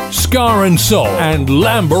Trojan, Scar and Soul and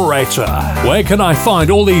Lamberetta, where can I find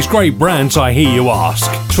all these great brands, I hear you ask?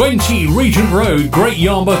 20 Regent Road, Great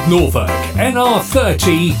Yarmouth, Norfolk,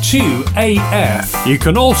 NR30 2AF. You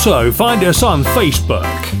can also find us on Facebook,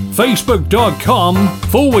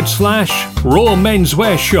 facebook.com/Raw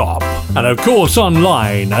Menswear Shop, and of course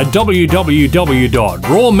online at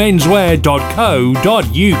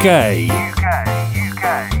www.rawmenswear.co.uk.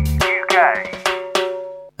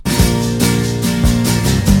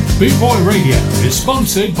 Boot Boy Radio is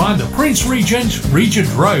sponsored by the Prince Regent, Regent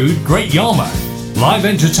Road, Great Yarmouth. Live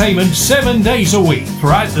entertainment 7 days a week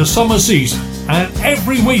throughout the summer season and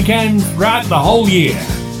every weekend throughout the whole year.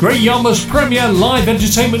 Great Yarmouth's premier live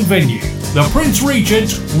entertainment venue, the Prince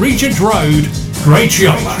Regent, Regent Road, Great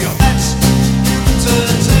Yarmouth.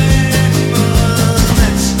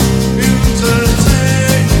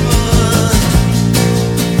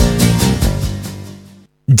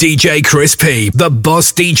 DJ Chris P, the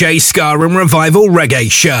Boss DJ Ska and Revival Reggae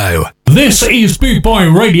Show. This is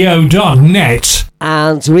BootboyRadio.net.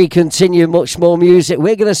 And we continue much more music.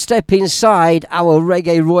 We're going to step inside our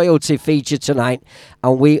reggae royalty feature tonight,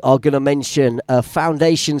 and we are going to mention a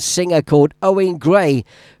foundation singer called Owen Gray,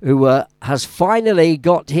 who has finally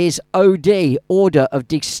got his OD, Order of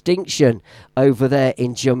Distinction, over there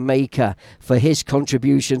in Jamaica for his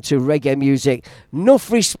contribution to reggae music.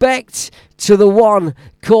 Enough respect to the one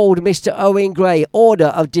called Mr. Owen Gray, Order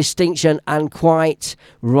of Distinction, and quite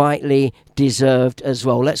rightly deserved as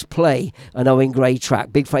well. Let's play an Owen Gray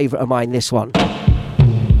track. Big favourite of mine, this one.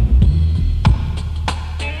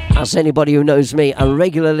 As anybody who knows me and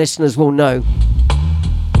regular listeners will know.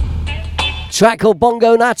 Track called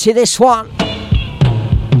Bongo Natty, this one.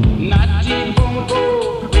 Natty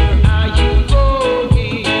Bongo, where are you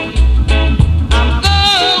going? I'm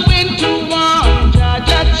going to want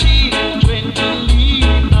Jaja children to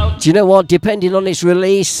leave out. Do you know what? Depending on its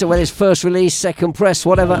release, whether it's first release, second press,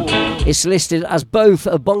 whatever, it's listed as both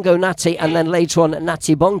a Bongo Natty and then later on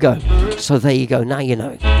Natty Bongo. So there you go, now you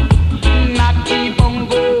know. Natty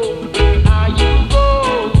Bongo, where are you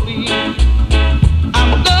going?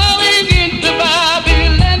 I'm going into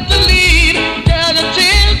Babylon to lead the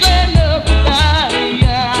children of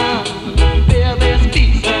Zion. There is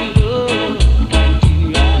peace and love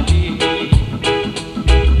continually.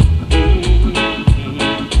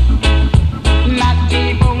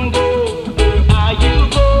 Natty Bongo, where are you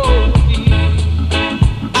going?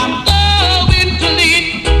 I'm going to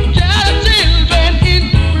lead the children in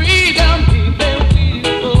freedom.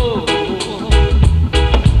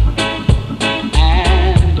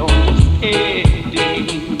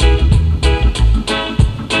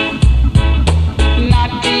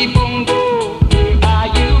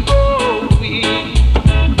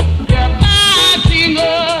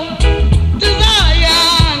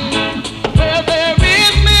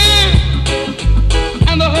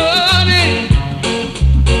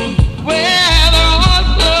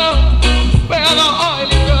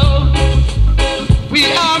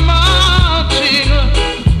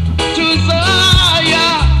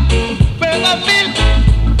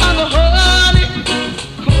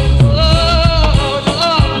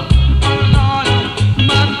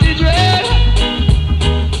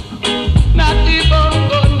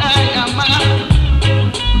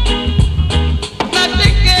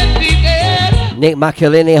 Nick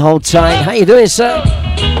McElhinney, hold tight. How you doing, sir?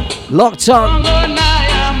 Locked on.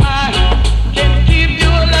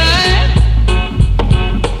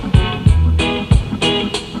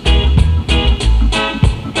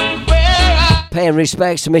 Paying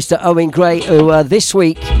respects to Mr. Owen Gray, who this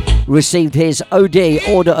week received his OD,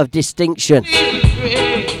 Order of Distinction,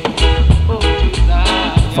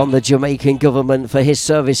 from the Jamaican government for his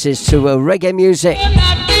services to reggae music,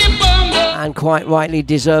 and quite rightly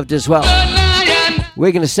deserved as well.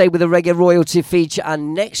 We're going to stay with the Reggae Royalty feature,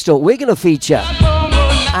 and next up we're going to feature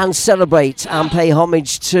and celebrate and pay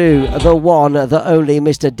homage to the one, the only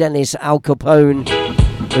Mr. Dennis Al Capone,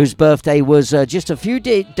 whose birthday was just a few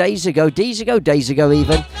days ago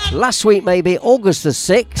even, last week maybe, August the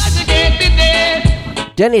 6th.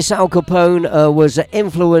 Dennis Al Capone was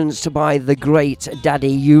influenced by the great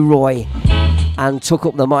Daddy U-Roy and took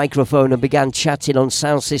up the microphone and began chatting on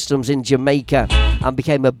sound systems in Jamaica and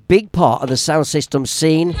became a big part of the sound system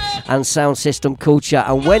scene and sound system culture.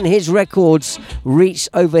 And when his records reached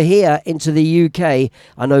over here into the UK,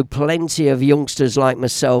 I know plenty of youngsters like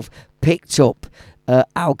myself picked up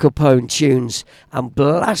Al Capone tunes and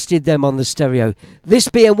blasted them on the stereo, this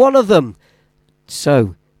being one of them.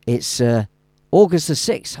 So it's August the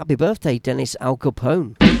 6th. Happy birthday, Dennis Al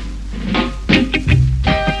Capone.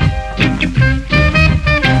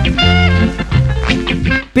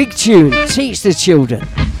 Big tune, Teach the Children.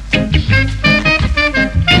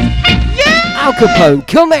 Yeah! Al Capone,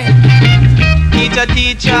 come in. Teacher,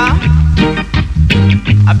 teacher,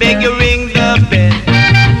 I beg you ring the bell.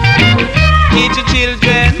 Teach your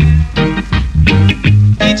children.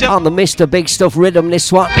 Teach on the Mr. Big Stuff rhythm, this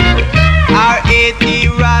one. R-A-T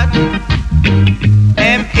rat,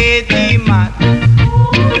 M-A-T mat,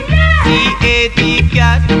 C-A-T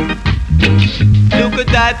cat. Look at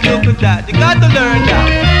that, look at that. You got to learn that.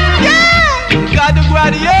 Yeah! You got to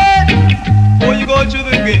graduate before you go through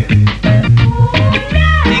the game.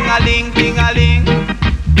 Ting-a-ling, ting-a-ling,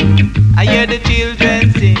 I hear the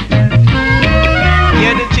children sing.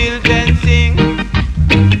 Hear the children sing.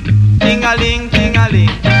 Ting-a-ling,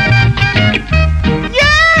 ting-a-ling.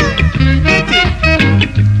 Yeah! Hit it.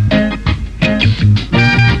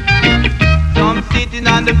 Some sitting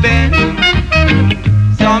on the bench,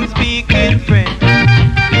 some speaking French,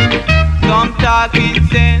 some talking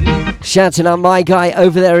sense. Shouting out my guy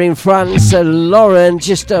over there in France, Lauren,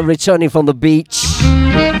 just returning from the beach.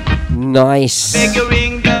 Nice.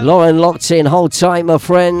 Lauren locked in, hold tight my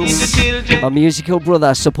friends. My musical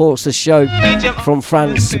brother supports the show from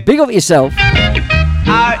France. Big up yourself.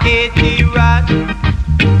 R-A-T rat,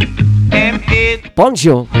 M-A-T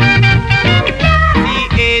Bonjour.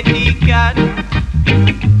 C-A-T cat.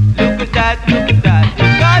 Look at that, look at that. You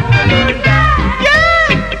got to learn that. Yeah!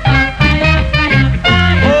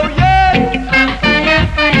 Oh yeah!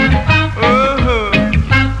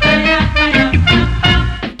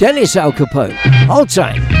 Dennis Al Capone, hold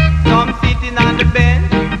tight. Some sitting on the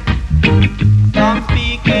bench, some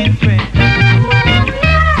speaking French,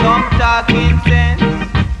 some talking sense.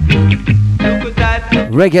 Look at that.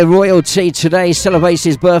 Reggae Royalty today celebrates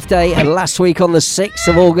his birthday, and last week on the 6th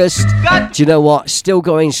of August. Do you know what? Still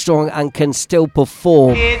going strong and can still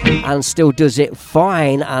perform and still does it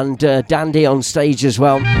fine and dandy on stage as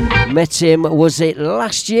well. Met him, was it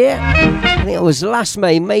last year? I think it was last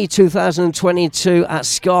May 2022 at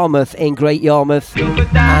Skarmouth in Great Yarmouth.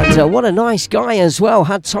 And what a nice guy as well.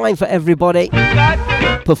 Had time for everybody.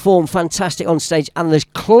 Performed fantastic on stage, and the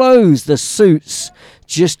clothes, the suits,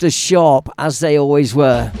 just as sharp as they always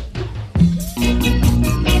were.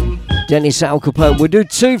 Dennis Al Capone. We'll do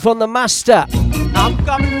two from the master.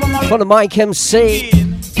 From the Mike MC.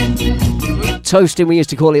 Toasting, we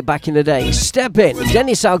used to call it back in the day. Step in,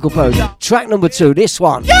 Dennis Al Capone. Track number 2, this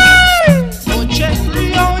one. Oh,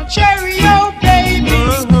 cherry, oh, baby.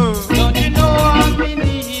 Don't you know I'm in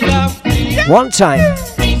need of me? One time.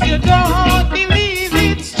 If you don't believe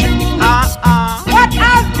it's true, what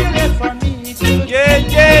have you left for me to do?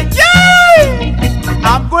 Yeah!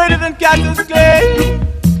 I'm greater than Cactus Clay.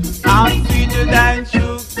 I'm sweeter than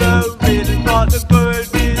sugar, really what the girl will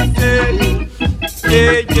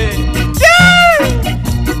say. Yeah!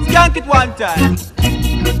 Skank it one time.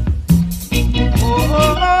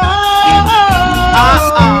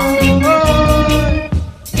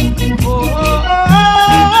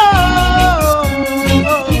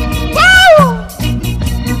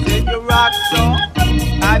 Take your rock song,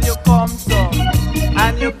 and you come song,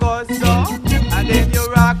 and you go song, and then you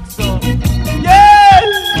rock song. Yeah!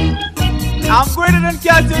 I'm greater than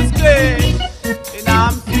Cactus Clay, and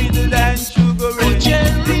I'm sweeter than sugar.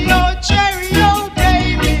 Cherry, oh,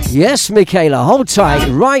 baby. Yes, Michaela, hold tight.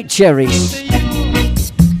 Right, cherries.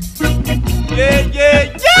 Yeah,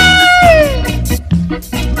 yeah, yeah!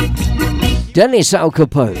 Dennis Al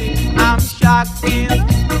Capone. I'm shocking,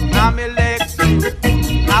 I'm electric,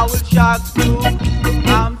 I will shock you,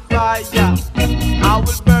 I'm fire, I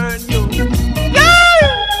will burn you.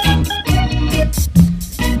 Yeah!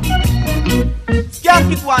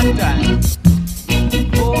 Skank it one time.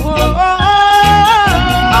 Oh, oh, oh,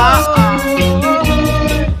 oh.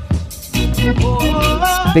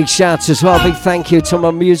 Big shout as well, big thank you to my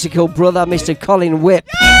musical brother, Mr. Colin Whip,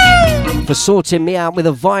 for sorting me out with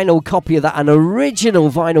a vinyl copy of that, an original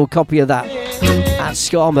vinyl copy of that at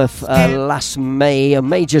Skarmouth last May.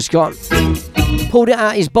 May just gone. Pulled it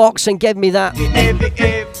out his box and gave me that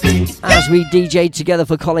as we DJ'd together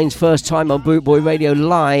for Colin's first time on Bootboy Radio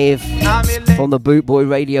live from the Bootboy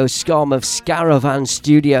Radio Skarmouth Scaravan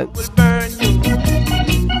studio.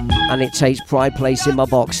 And it takes pride place in my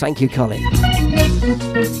box. Thank you, Colin. Oh,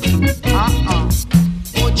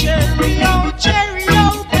 cherry,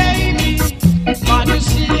 oh, baby. God, you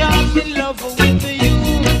see I'm in love with you.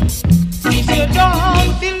 If you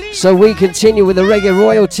don't believe. So we continue with the reggae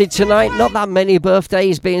royalty tonight. Not that many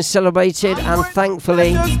birthdays being celebrated, and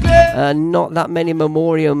thankfully not that many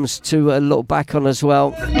memoriams to look back on as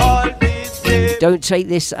well. Don't take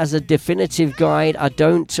this as a definitive guide. I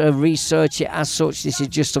don't research it as such. This is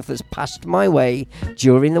just stuff that's passed my way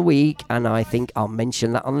during the week, and I think I'll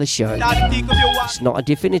mention that on the show. It's not a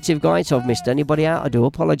definitive guide, so I've missed anybody out. I do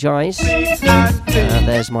apologise.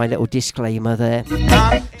 There's my little disclaimer there.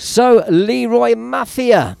 So, Leroy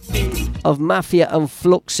Mafia of Mafia and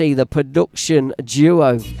Fluxy, the production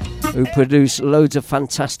duo who produce loads of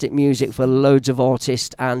fantastic music for loads of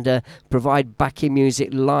artists and provide backing music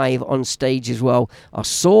live on stage as well. I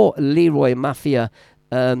saw Leroy Mafia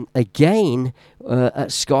again at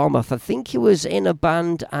Skarmouth. I think he was in a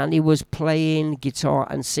band and he was playing guitar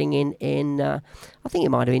and singing in, I think it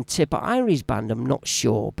might have been Tipper Irie's band, I'm not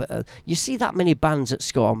sure. But you see that many bands at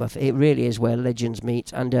Skarmouth, it really is where legends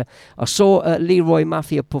meet. And I saw Leroy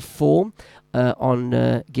Mafia perform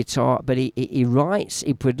on guitar, but he writes,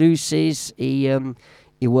 he produces, he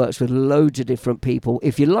works with loads of different people.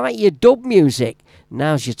 If you like your dub music,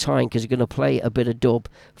 now's your time, because you're going to play a bit of dub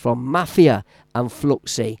from Mafia and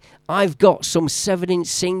Fluxy. I've got some 7-inch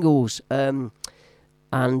singles, and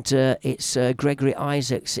it's Gregory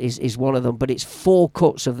Isaacs is one of them, but it's 4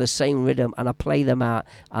 cuts of the same rhythm, and I play them out,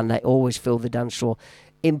 and they always fill the dance floor.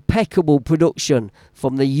 Impeccable production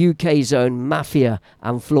from the UK zone, Mafia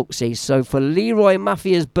and Fluxy. So for Leroy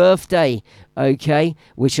Mafia's birthday, okay,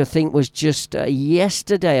 which I think was just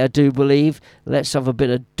yesterday, I do believe, let's have a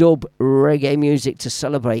bit of dub reggae music to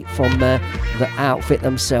celebrate from the outfit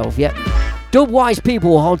themselves. Yep, dub wise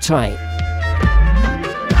people, hold tight.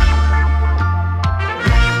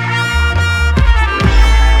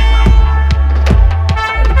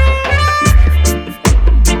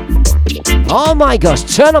 Oh my gosh,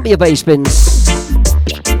 turn up your bass bins.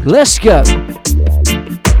 Let's go.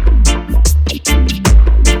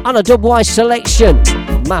 On a dubwise selection,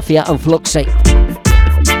 Mafia and Fluxy.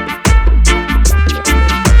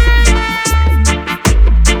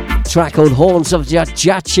 Track called Horns of Ja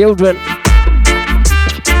Children.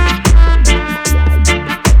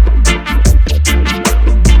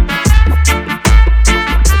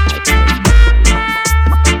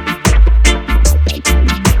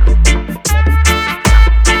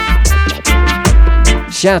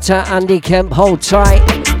 Shout out Andy Kemp, hold tight.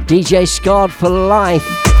 DJ Scarred for life.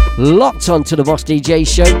 Locked onto the Boss DJ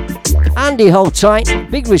show. Andy, hold tight.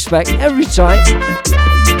 Big respect every time.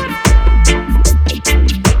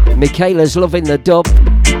 Michaela's loving the dub.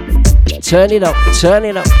 Turn it up, turn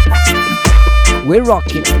it up. We're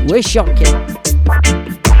rocking, we're shocking.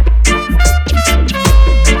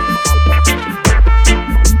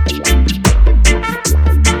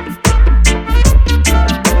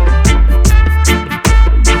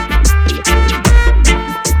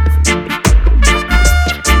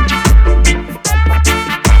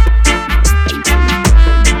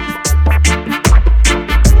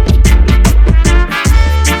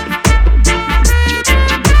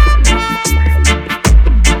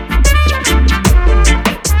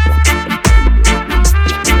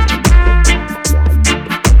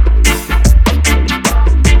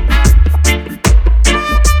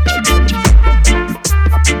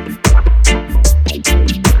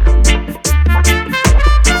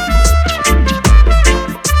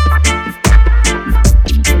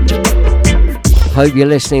 Hope you're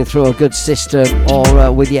listening through a good system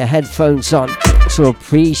or with your headphones on. So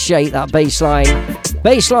appreciate that bass line.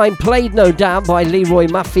 Bass line played, no doubt, by Leroy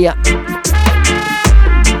Mafia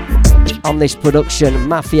on this production,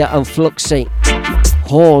 Mafia and Fluxy,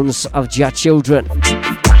 Horns of Ja Children.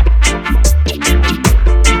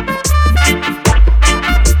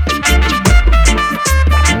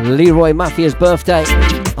 Leroy Mafia's birthday.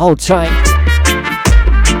 Hold tight.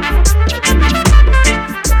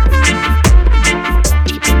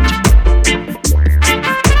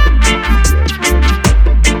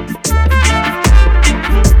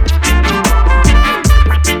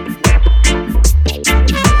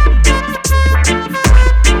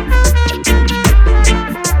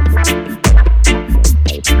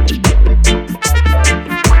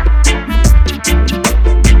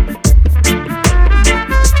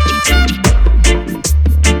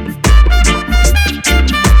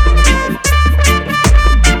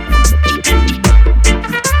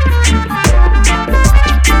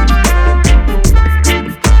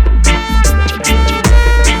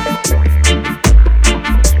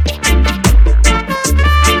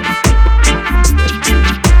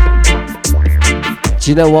 Do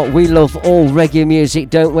you know what? We love all reggae music,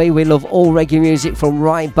 don't we? We love all reggae music from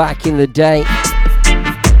right back in the day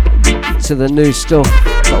to the new stuff.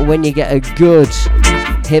 But when you get a good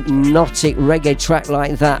hypnotic reggae track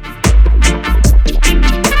like that,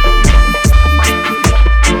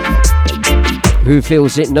 who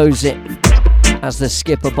feels it knows it, as the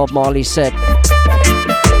skipper Bob Marley said.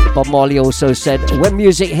 Bob Marley also said, when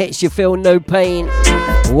music hits, you feel no pain.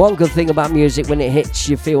 One good thing about music, when it hits,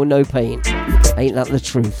 you feel no pain. Ain't that the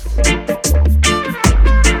truth?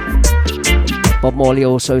 Bob Marley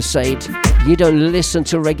also said, you don't listen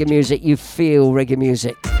to reggae music, you feel reggae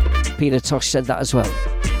music. Peter Tosh said that as well.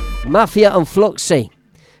 Mafia and Fluxy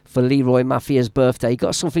for Leroy Mafia's birthday.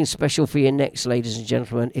 Got something special for you next, ladies and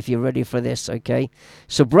gentlemen, if you're ready for this, okay?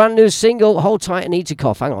 So brand new single, hold tight, I need to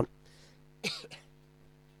cough, hang on.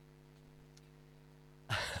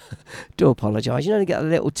 Do apologise, you only get a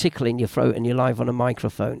little tickle in your throat and you're live on a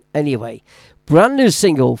microphone. Anyway, brand new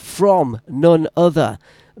single from none other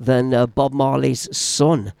than Bob Marley's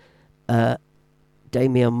son,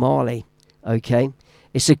 Damian Marley, okay?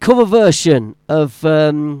 It's a cover version of,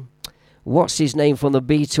 what's his name from the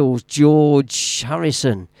Beatles, George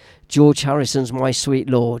Harrison. George Harrison's My Sweet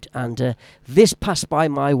Lord, and this passed by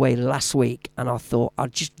my way last week, and I thought,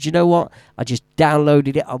 do you know what? I just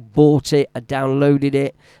downloaded it, I bought it, I downloaded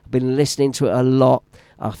it, I've been listening to it a lot.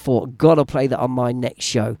 I thought, gotta play that on my next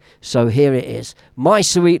show. So here it is, My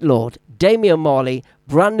Sweet Lord, Damian Marley,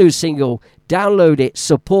 brand new single. Download it,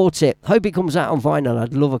 support it. Hope it comes out on vinyl.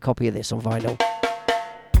 I'd love a copy of this on vinyl.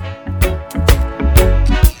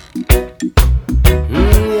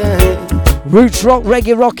 Roots rock,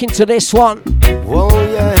 reggae rock into this one. Whoa,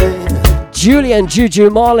 yeah. Julian Juju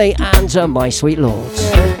Marley and My Sweet Lord.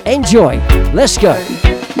 Enjoy. Let's go.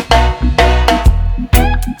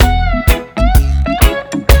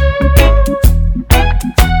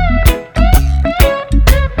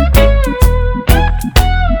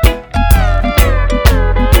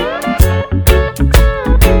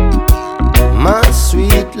 My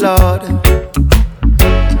sweet Lord,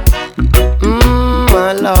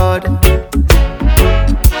 my Lord,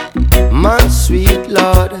 my sweet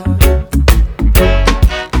Lord,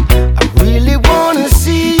 I really wanna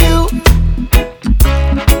see you,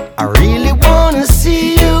 I really wanna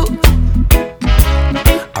see you,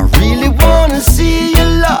 I really wanna see you,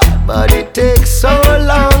 Lord, but it takes so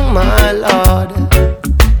long, my Lord,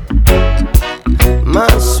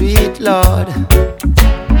 my sweet Lord.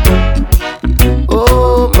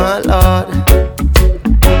 Oh, my Lord,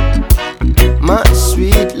 my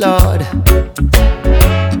sweet Lord,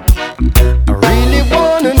 I really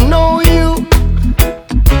wanna know you,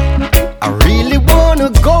 I really wanna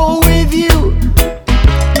go with you,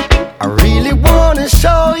 I really wanna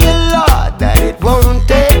show you, Lord, that it won't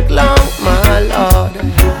take long, my Lord,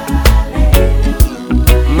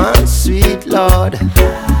 my sweet Lord.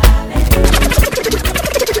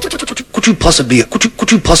 Could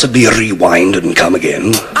you possibly rewind and come again?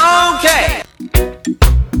 Okay.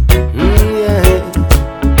 Yeah.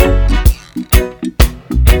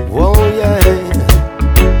 Whoa, yeah.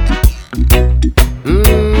 Yeah.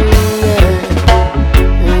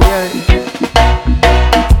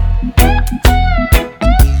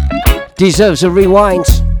 Deserves a rewind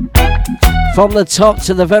from the top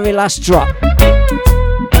to the very last drop.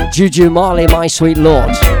 Juju Marley, My Sweet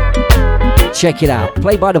Lord. Check it out.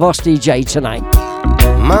 Played by the Boss DJ tonight.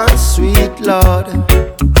 My sweet Lord,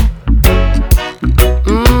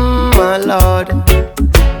 my Lord,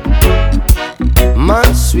 my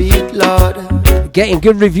sweet Lord. Getting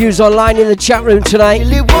good reviews online in the chat room tonight.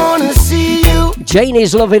 Really wanna see you.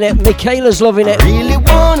 Janie's loving it. Michaela's loving it. Really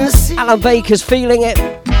wanna see. Alan Baker's feeling it.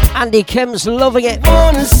 Andy Kim's loving it.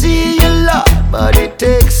 Wanna see you, Lord, but it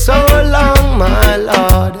takes so long, my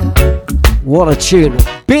Lord. What a tune.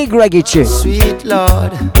 Big reggae tune. Sweet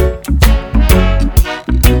Lord.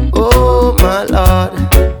 Oh, my Lord.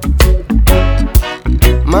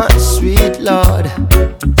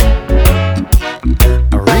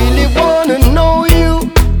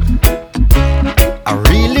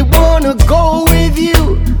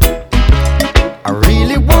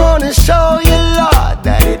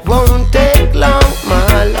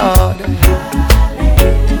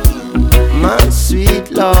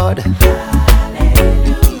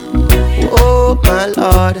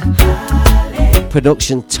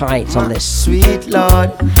 production tight on this. Sweet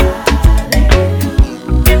Lord,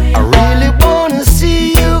 I really wanna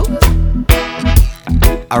see you.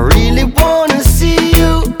 I really wanna see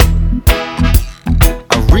you.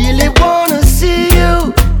 I really wanna see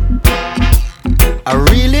you. I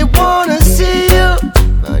really wanna see you.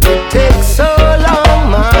 But it takes so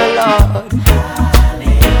long, my Lord,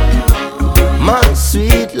 my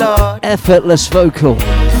sweet Lord. Effortless vocal.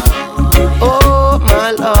 Oh,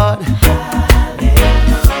 my Lord,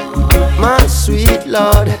 my sweet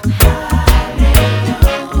Lord,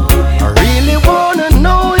 I really wanna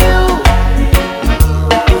know you.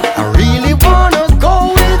 I really wanna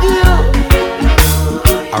go with you.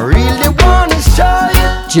 I really wanna show you.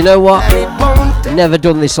 Do you know what? Never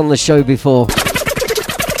done this on the show before.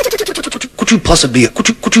 Could you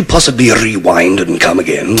possibly rewind and come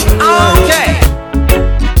again? Okay.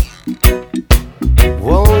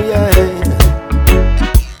 Whoa, yeah.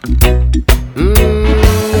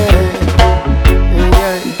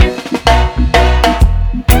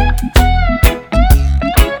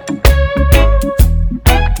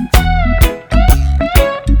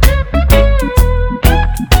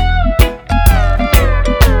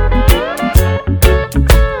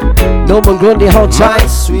 Norman Grundy, hold tight. My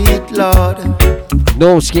sweet Lord.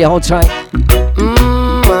 Normski, hold tight.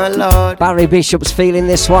 My Lord. Barry Bishop's feeling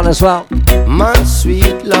this one as well. My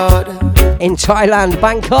sweet Lord. In Thailand,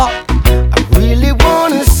 Bangkok. I really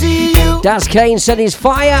wanna see you. Daz Kane said he's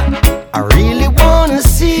fire. I really wanna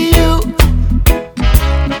see you.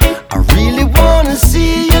 I really wanna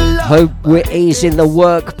see you, Lord. Hope we're easing the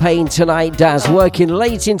work pain tonight, Daz. Working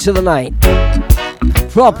late into the night.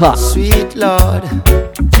 Proper. Sweet Lord.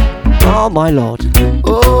 Oh, my Lord.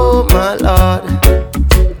 Oh, my Lord.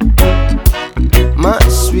 My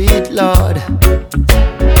sweet Lord.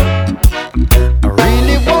 I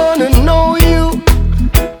really wanna know you.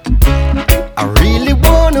 I really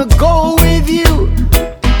wanna go with you.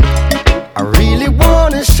 I really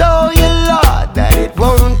wanna show you, Lord, that it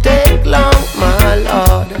won't take long, my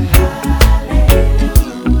Lord.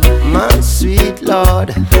 My sweet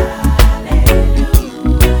Lord.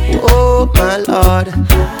 Oh, my Lord.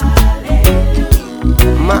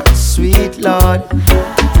 My sweet Lord,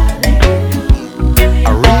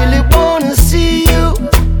 I really wanna see you.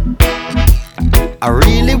 I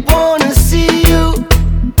really wanna see you.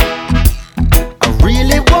 I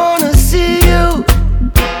really wanna see you.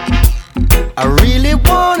 I really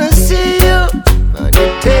wanna see you. But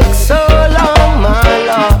it takes so long, my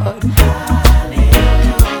Lord,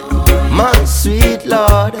 my sweet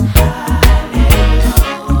Lord.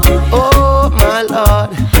 Oh, my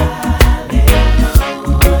Lord,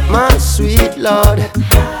 my sweet Lord,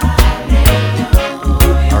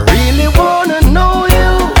 I really wanna know you.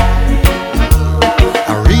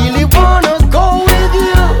 I really wanna go with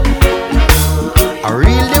you. I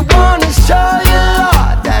really wanna show you,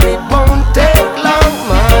 Lord, that it won't take long,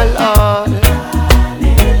 my Lord.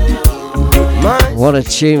 What a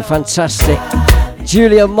tune, fantastic.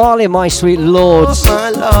 Julia Marley, My Sweet Lord. Oh, my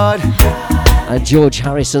Lord. And George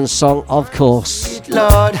Harrison's song, of course. Sweet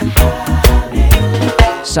Lord.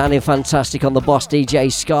 Sounding fantastic on the Boss DJ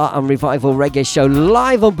Ska and Revival Reggae Show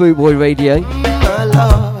live on Bootboy Radio. My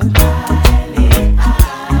Lord,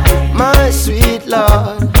 my sweet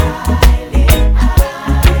Lord,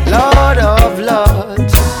 Lord of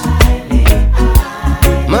Lords,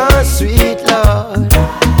 my sweet Lord.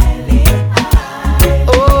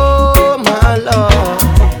 Oh, my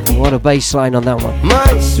Lord. What a bass line on that one.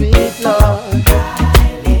 My sweet Lord.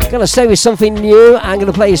 Gonna stay with something new. I'm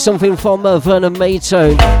gonna play something from Vernon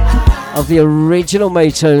Maytone of the original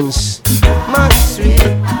Maytones. My sweet,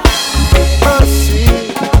 my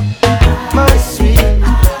sweet, my sweet,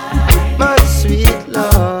 my sweet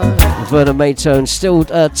Lord. Vernon Maytone still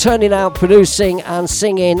turning out, producing and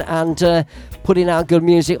singing and putting out good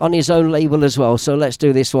music on his own label as well. So let's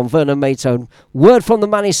do this one. Vernon Maytone. Word from the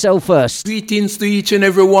man himself first. Greetings to each and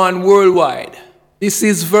every one worldwide. This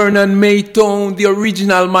is Vernon Maytone, the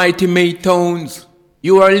original Mighty Maytones.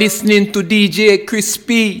 You are listening to DJ Chris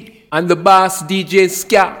P and the Boss DJ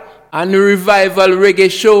Ska and the Revival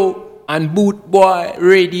Reggae Show and Boot Boy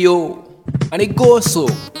Radio. And it goes so.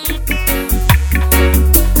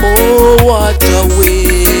 Oh, what a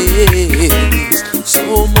waste.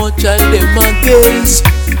 So much of them against.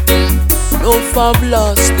 No have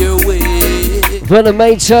lost their way. Vernon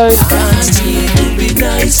Maytone. Dance need to be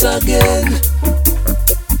nice again.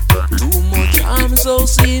 Too much arms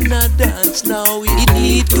out in a dance now. It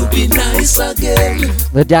need to be nice again.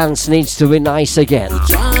 The dance needs to be nice again.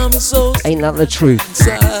 Ain't that the truth?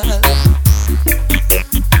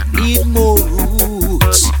 Need more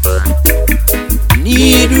roots.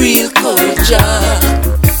 Need real culture.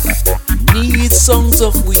 songs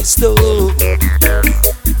of wisdom,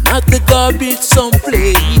 not the garbage some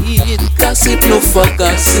playing. Gossip no for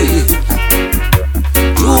gossip.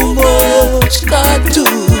 Too much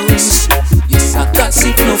cartoons. Yes, I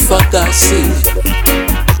gossip no for gossip.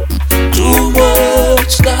 Too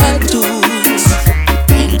much cartoons.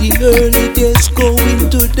 In the early days, going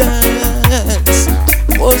to dance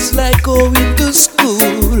was like going to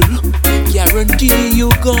school. Guarantee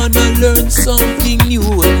you gonna learn something new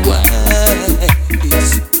and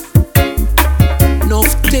wise.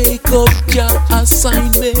 Enough take up your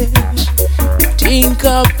assignment. Think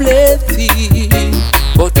I play thing,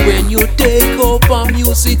 but when you take up a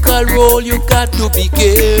musical role, you got to be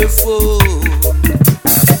careful.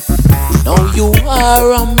 Now you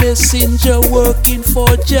are a messenger working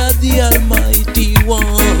for Jah the Almighty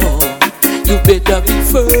One. You better be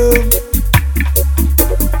firm.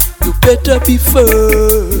 You better be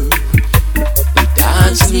firm. The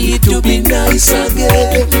dance need to be nice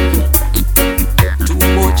again. Too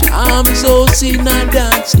much arms out in a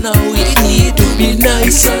dance now. It need to be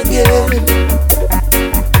nice again.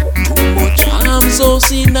 Too much arms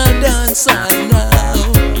out in a dance now.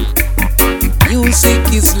 Music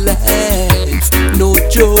is life, no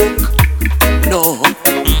joke, no.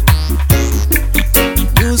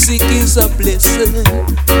 Music is a blessing,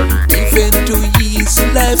 even to ease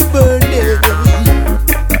life burden.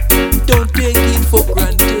 Don't take it for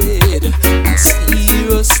granted, a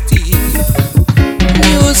serious thing.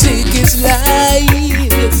 Music is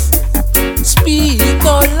life, speak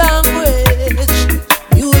our language.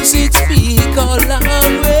 Music speak our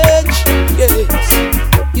language, yes.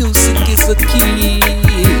 Music is the key.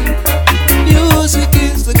 Music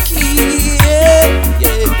is the key,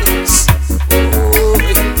 yes. Oh,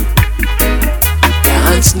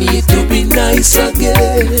 dance need to be nice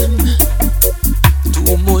again.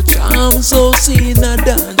 Too much arms out in a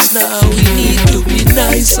dance now. We need to be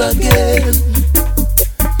nice again.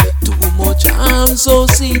 Too much arms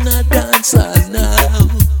out in a dance now.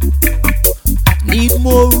 Need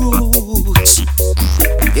more roots.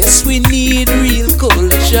 Yes, we need real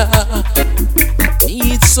culture.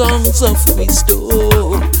 Need songs of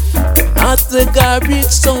wisdom, not the garbage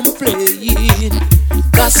some playing.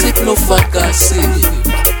 Gossip no for gossip.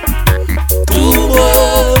 Too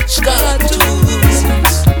much cartoons.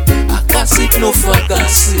 A gossip no for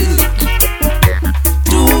gossip.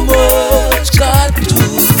 Too much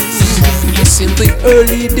cartoons. Yes, in the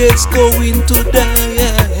early days going to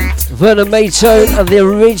diet. Vernon Maytone and the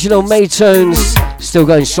original Maytones still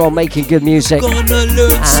going strong, making good music.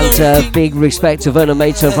 And big respect to Vernon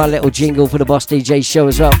Maytone for our little jingle for the Boss DJ show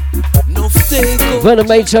as well. Vernon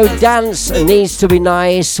Maytone, dance needs to be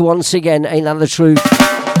nice. Once again, ain't that the truth?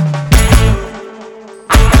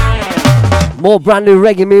 More brand new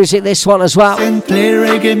reggae music, this one as well. And play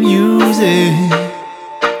reggae music.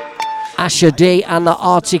 Asher D and the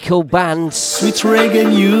Article Band. Sweet reggae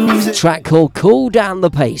music. Track called Cool Down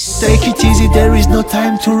the Pace. Take it easy, there is no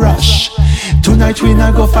time to rush. Tonight we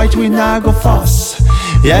not go fight, we not go fuss.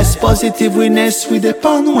 Yes, positiveness with the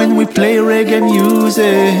pun when we play reggae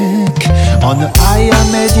music. On the higher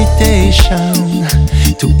meditation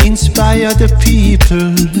to inspire the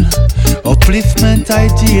people. Upliftment I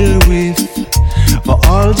deal with for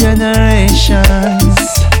all generations.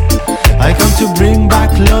 I come to bring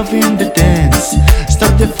back love in the dance.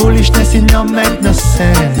 Stop the foolishness, it don't make no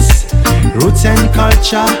sense. Roots and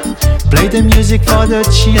culture, play the music for the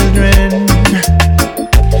children.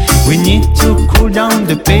 We need to cool down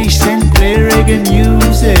the pace and play reggae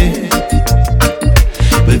music.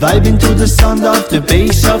 We're vibing to the sound of the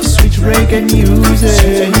bass of sweet reggae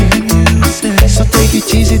music. So take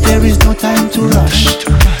it easy, there is no time to rush.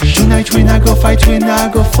 Tonight we not go fight, we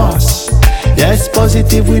not go fuss. Yes,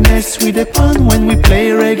 positiveness with the pun when we play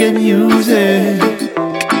reggae music.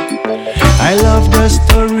 I love the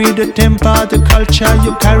story, the temper, the culture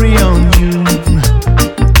you carry on you.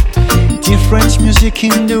 Different music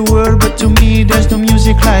in the world, but to me there's no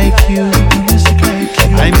music like you.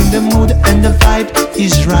 I'm in the mood and the vibe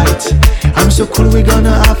is right. I'm so cool, we're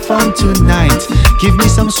gonna have fun tonight. Give me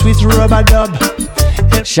some sweet rubber dub.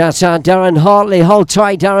 Shout out Darren Hartley. Hold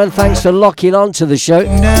tight, Darren. Thanks for locking on to the show.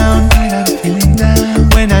 Down, when I'm feeling down,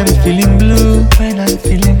 when I'm feeling blue, when I'm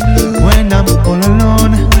feeling blue, when I'm all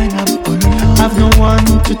alone, when I'm all alone, I've no one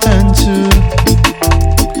to turn to.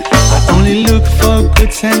 I only look for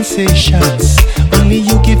good sensations. Only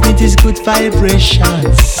you give me these good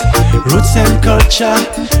vibrations. Roots and culture,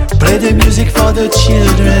 play the music for the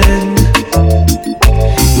children.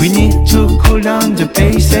 We need to cool down the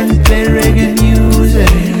pace and play reggae music.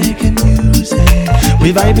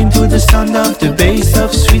 We vibing to the sound of the bass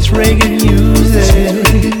of sweet reggae music.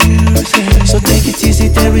 So take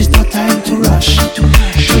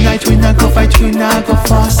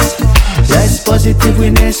we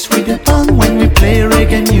nest with the pun when we play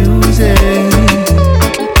reggae music.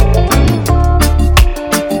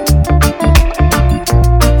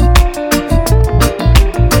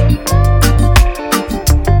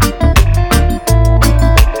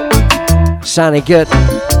 Sounding good.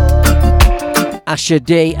 Asher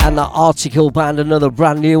D and the Article Band, another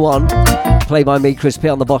brand new one. Played by me, Chris P,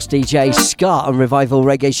 on the Boss DJ Ska and Revival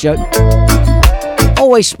Reggae Show.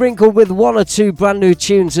 Always sprinkled with one or two brand new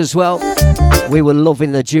tunes as well. We were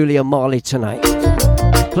loving the Julia Marley tonight.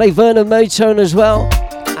 Play Vernon Motone as well.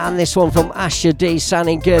 And this one from Asher D,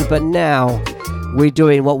 sounding good. But now we're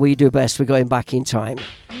doing what we do best. We're going back in time.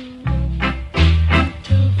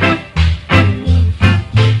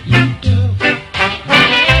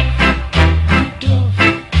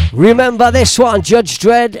 Remember this one, Judge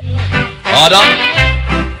Dredd. Order.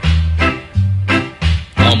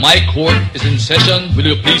 Now my court is in session. Will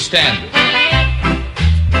you please stand?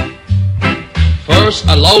 First,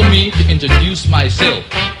 allow me to introduce myself.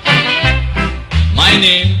 My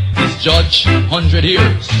name is Judge 100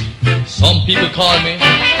 Years. Some people call me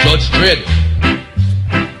Judge Dredd.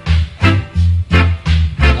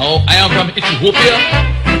 Now, I am from Ethiopia.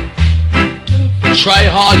 Try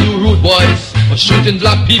hard, you rude boys, for shooting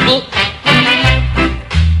black people.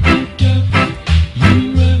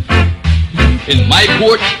 In my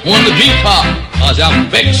court, on the beat car, cause I'm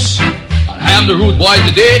vexed. And I am the rude boy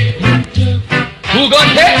today. Who got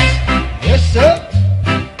text? Yes, sir.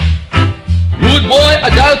 Rude boy,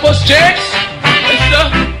 Adolphus James? Yes, sir.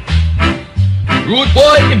 Rude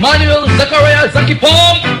boy, Emmanuel Zachariah Zaki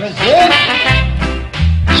Palm? Present.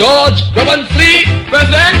 George Robin Flea?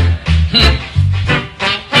 Present.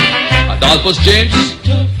 Adolphus James?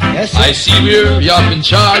 Yes, sir. I see where you have been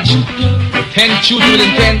charged. 10 shooting with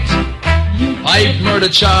intent, 5 murder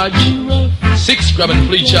charge, 6 grab and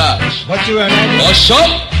flee charge. What you are not? Hush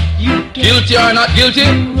up! Guilty or not guilty?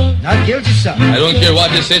 Not guilty, sir. I don't care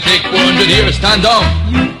what they say, take 400 here, stand down.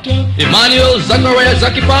 Emmanuel Zachariah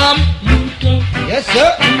Zaki Palm? Yes,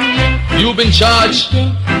 sir. You've been charged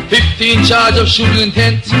 15 charge of shooting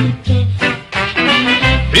intent,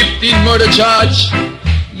 15 murder charge.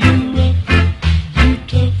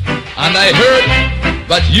 And I heard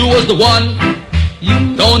that you was the one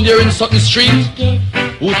down there in Sutton Street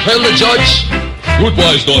who tell the judge, rude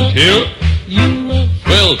boys don't care.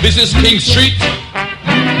 Well, this is King Street,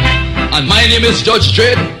 and my name is Judge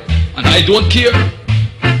Dredd, and I don't care.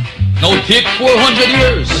 Now take 400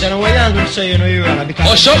 years. I don't know what you're going to say, you know, Your Honor, because...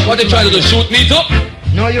 Oh, shut! What they trying to do, shoot me too?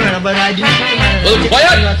 No, Your Honor, but I didn't shoot him. Well,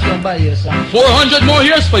 quiet! 400 more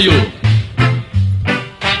years for you.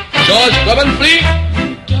 George Robin Flea?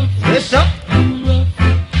 Yes, sir.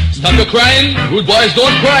 Stop your crying. Rude boys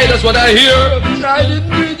don't cry, that's what I hear. I didn't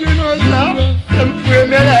do it, you know, sir.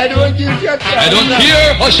 I don't give you a chance. I don't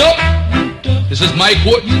care. Hush up. This is my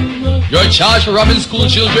court. You're charged for robbing school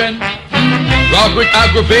children, robbery,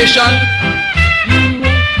 aggravation.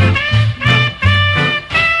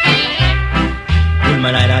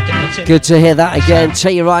 Good to hear that again.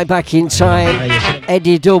 Take you right back in time.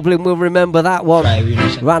 Eddie Dublin will remember that one.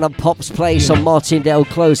 Ran at Pop's Place on Martindale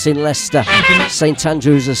Close in Leicester, St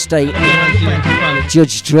Andrew's Estate.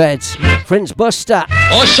 Judge Dredd, Prince Buster.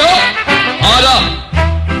 Oh, shut! Order!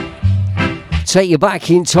 Take you back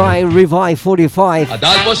in time. Revive 45.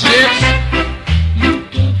 Adolphus James.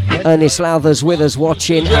 Ernest Lowther's with us,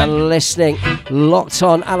 watching and listening. Locked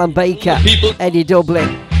on. Alan Baker, Eddie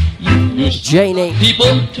Dublin, Janie,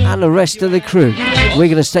 and the rest of the crew. We're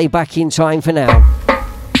going to stay back in time for now.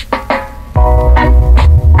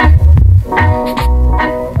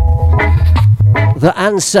 The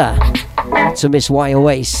answer to Miss Wire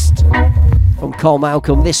Waste from Carl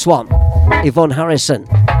Malcolm. This one, Yvonne Harrison.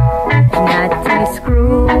 Natty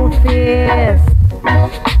screw fist,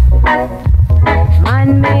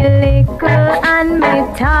 man me lickle and me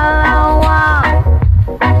talawa.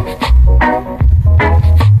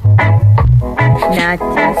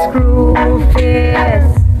 Natty screw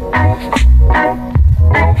fist,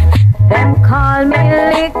 them call me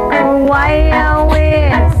lickle wire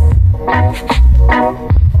waist.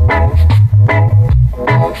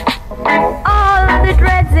 All the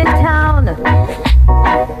dreads in town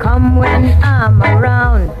come when I'm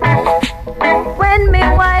around. When me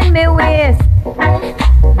wind me waist,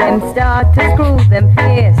 them start to screw them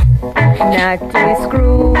face. Natty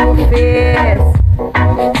screw face,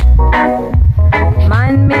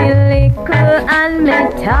 man me lickle and me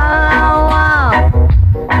tawa.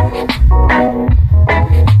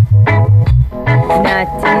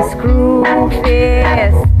 Natty screw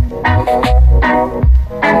face,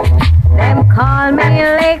 them call me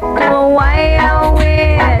lickle wire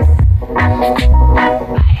waist.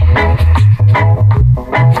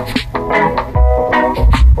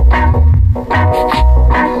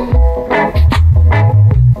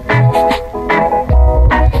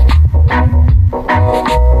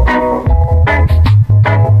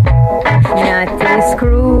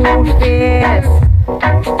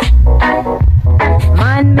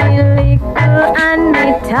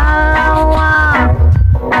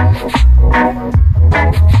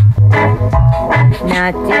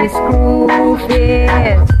 Natty screw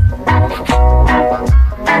face.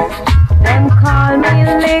 Them call me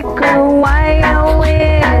little wire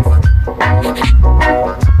waist.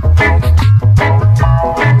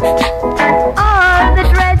 All the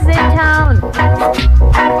dreads in town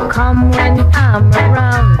come when I'm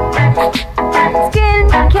around. Skin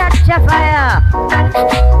catch a fire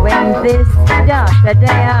when this daughter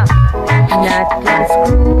there. Natty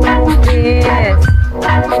screw face.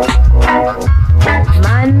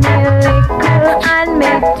 Man me little and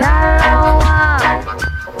me tarawa.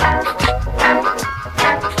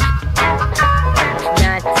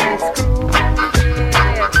 Natty screw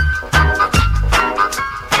face.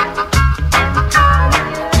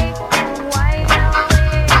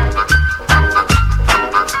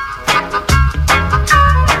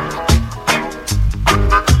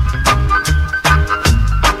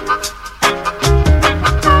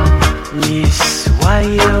 Miss, why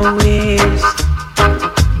you waste?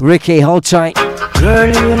 Ricky, hold tight. Girl,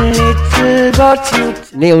 you little but you.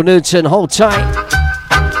 Neil Newton, hold tight.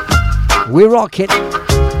 We rock it.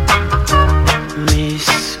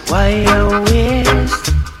 Miss, why you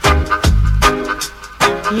waste?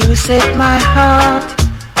 You set my heart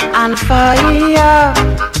on fire.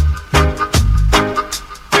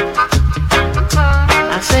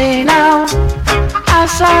 I say now, I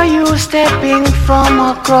saw you stepping from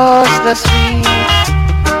across the street,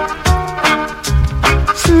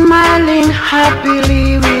 smiling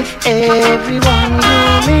happily with everyone you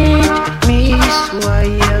meet. Miss, why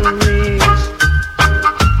you waste?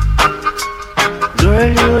 Girl,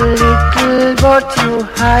 you little but you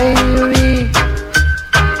hairy.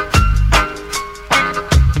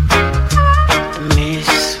 Miss,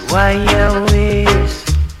 why you waste?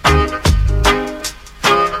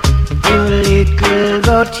 You little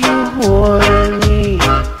but you hold me.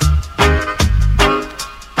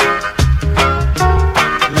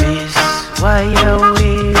 Miss, why you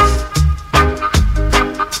waste?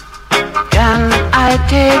 Can I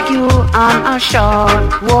take you on a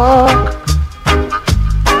short walk?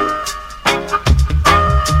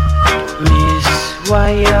 Miss, why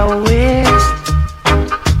you waste?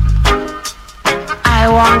 I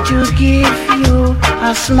want to give you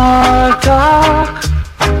a small talk.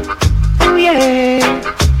 Oh yeah,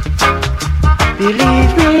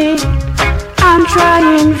 believe me, I'm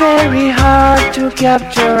trying very hard to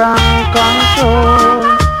capture and control.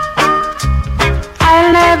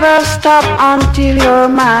 I'll never stop until you're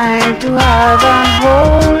mine to have and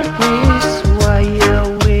hold. Miss, why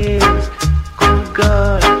you waste? Good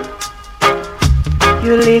God,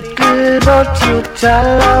 you little but you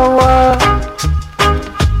talawa.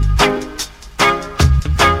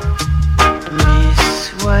 Miss,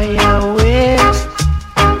 why you waste?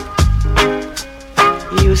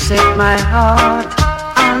 You set my heart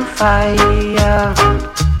on fire.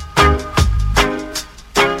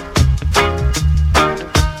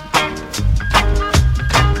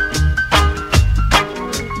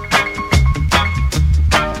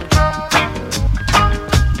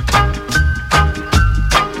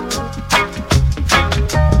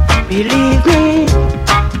 Believe me,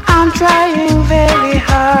 I'm trying very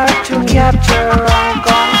hard to capture and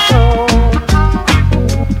control.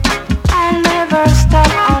 I'll never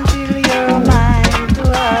stop until you're mine to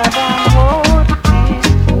have and hold. Miss,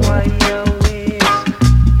 why you waste?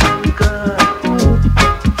 God,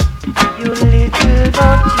 you little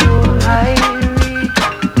but you hairy.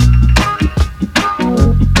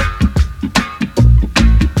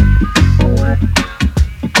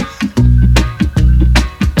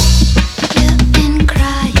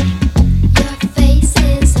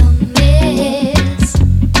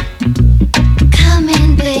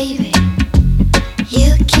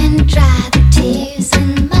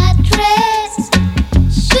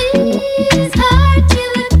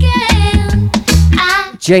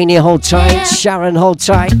 Janie, hold tight. Sharon, hold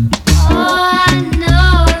tight. Oh, I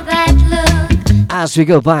know that look. As we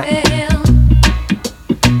go back.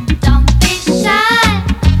 Don't be shy.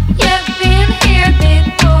 You've been here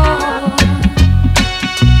before.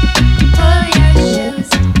 Pull your shoes,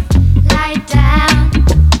 lie down.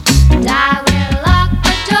 And I will lock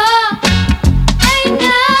the door. And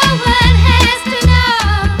no one has to know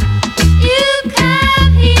you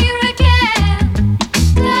come here again.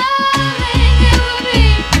 Darling, it will be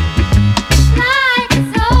like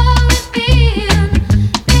it's always been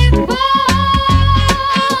before.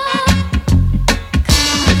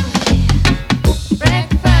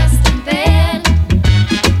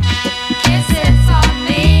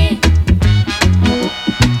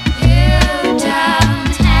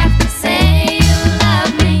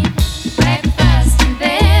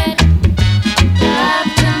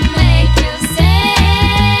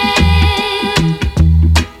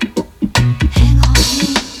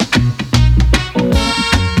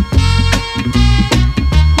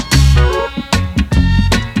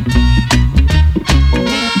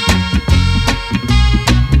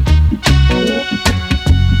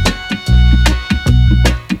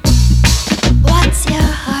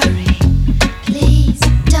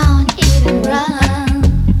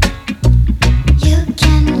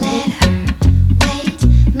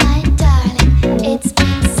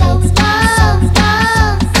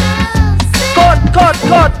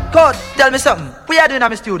 tell me something. What you doing in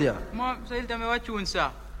my studio? Mom, so you tell me what tune,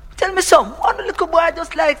 sir? Tell me something. One little boy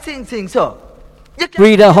just like sing, so.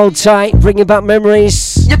 Breeder, hold tight, bringing back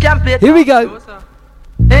memories. You can play it. Here we go.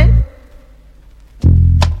 Eh?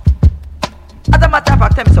 As a matter of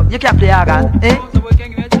fact, tell me something. You can play organ, eh?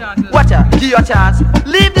 Watch out, give you a chance.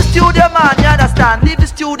 Leave the studio, man, you understand? Leave the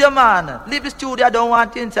studio, man. Leave the studio, I don't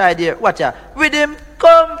want you inside here. Watch out. Rhythm,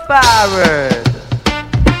 come forward.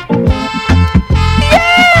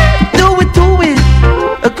 Yeah! Do it.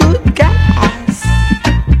 A good guys.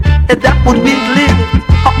 If that would be living.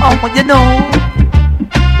 You know.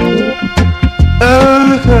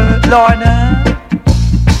 Lorna.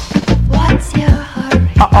 What's your hurry?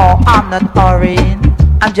 I'm not hurrying.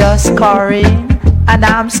 I'm just scoring. And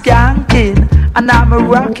I'm skanking. And I'm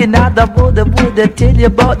rocking out the would tell you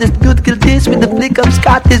about this good kill this with the flick of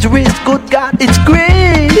Scottish wrist. Good God, it's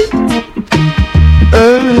great.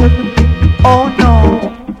 Oh no.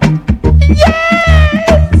 Yes.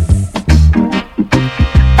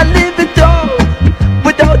 I live it all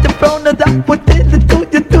without the phone and that would tell you do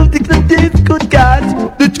this good God.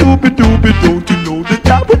 The doobie don't you know that I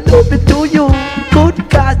would love it to you. Good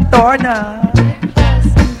God, Lorna.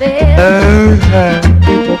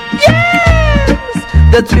 Yes,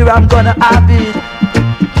 that's where I'm gonna have it,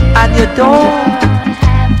 and you don't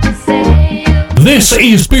have to say. This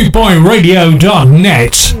is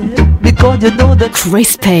BootboyRadio.net. Because you know that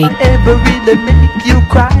Crispy. I'll ever really make you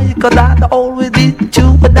cry. Cause I'll always be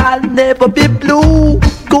true, but I'll never be blue.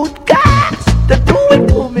 Good guys, they do it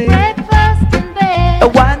to me. Breakfast in bed. A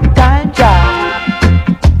one-time job.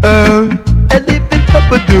 And if it's up,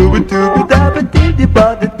 do it,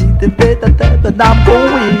 but and I'm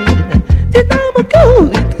going, and I'm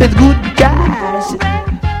going, it's good guys,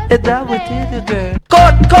 and I will tell you girl.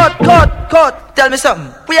 Cut, tell me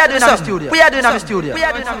something. We are doing our studio.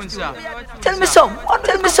 Tell me something.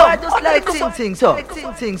 I just like sing so.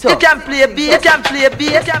 You can play a beat,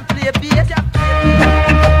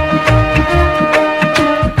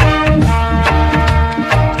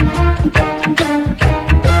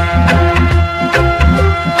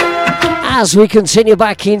 As we continue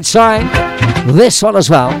back in time, this one as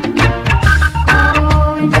well.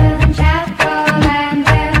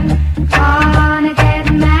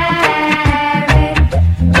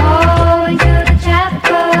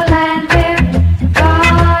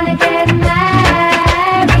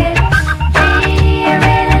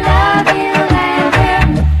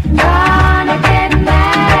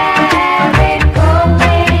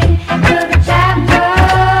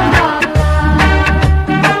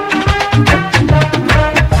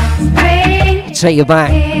 Take you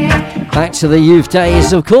back to the youth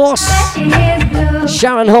days, of course.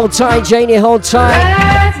 Sharon, hold tight. Janie, hold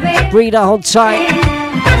tight. Breeder, hold tight.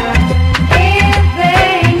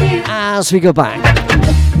 As we go back.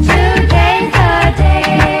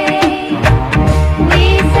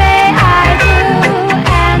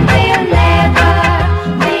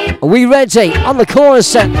 Are we ready on the chorus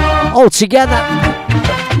set all together?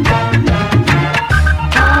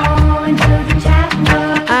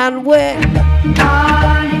 And we're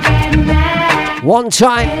one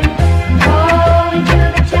time.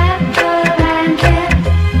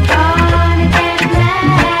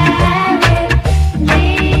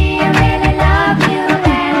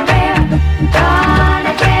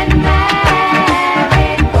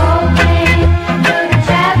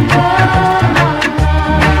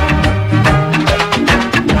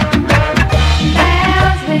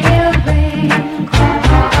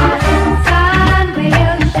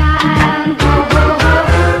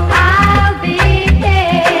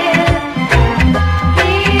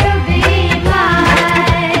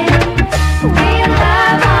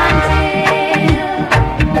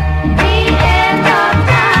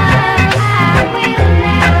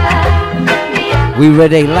 We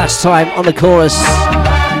ready? Last time on the chorus.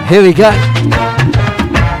 Here we go.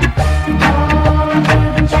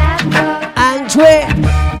 And we're...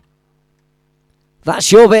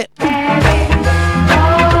 That's your bit.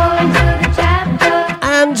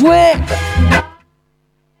 And we're...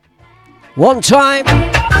 One time.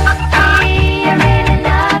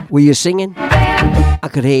 Were you singing? I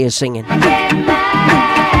could hear you singing.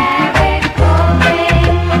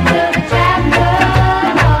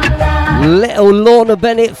 Little Lorna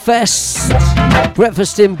Bennett Fest,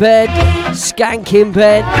 Breakfast in Bed, Skank in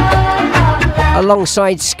Bed,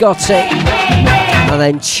 alongside Scotty, and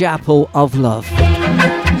then Chapel of Love.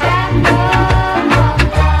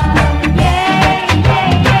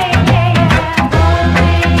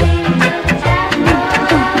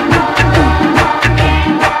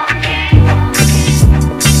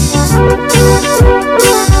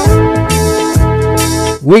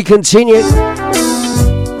 We continue.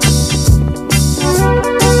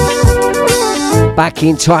 Back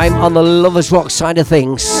in time on the Lovers Rock side of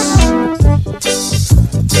things.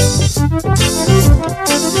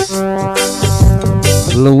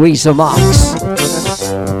 Louisa Marks.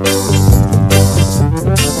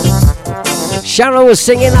 Sharon was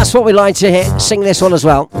singing, that's what we like to hear. Sing this one as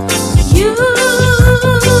well. You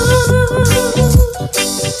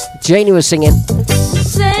Janie was singing.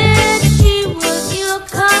 said she was your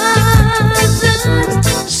cousin.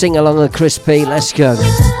 Sing along with Chris P. Let's go.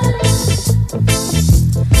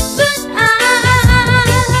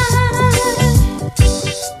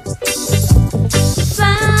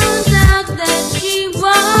 Found out that she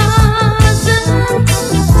wasn't.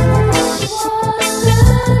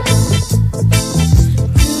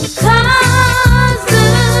 Cousins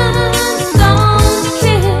don't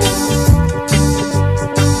kiss,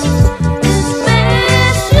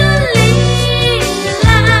 especially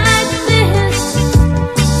like this.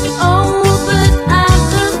 Oh, but I'm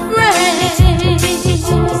afraid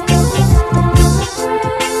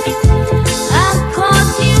I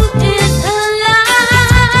caught you in a lie.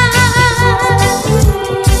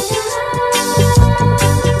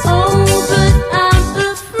 Oh, but I'm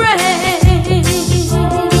afraid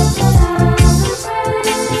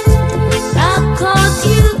I caught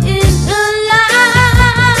you in a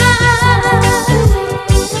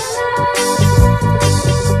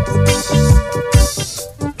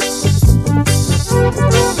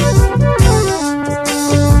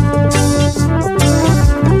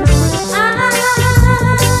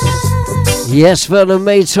Yes, Vernon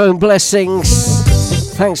Maytone, blessings.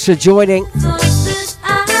 Thanks for joining.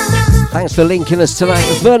 Thanks for linking us tonight.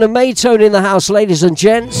 Vernon Maytone in the house, ladies and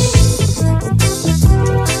gents.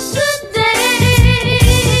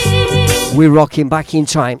 We're rocking back in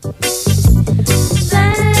time.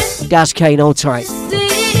 Gas Kane, hold tight.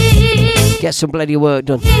 Get some bloody work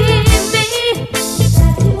done.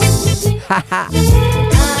 Ha ha.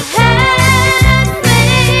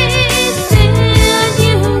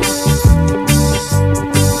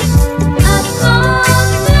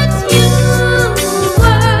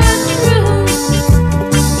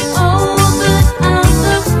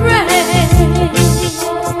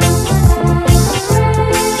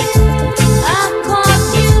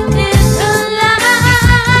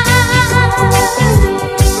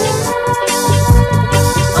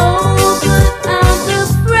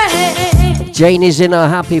 Jane is in her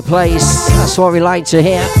happy place. That's what we like to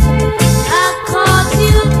hear.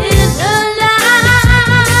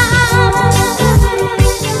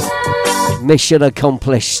 Mission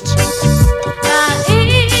accomplished.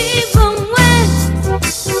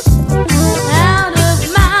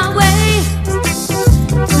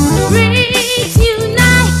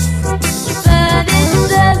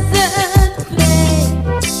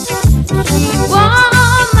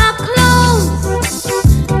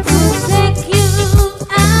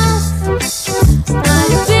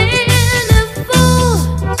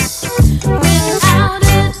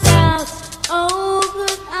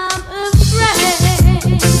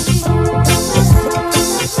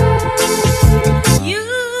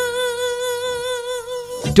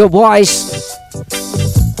 Dubwise.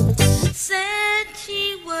 Said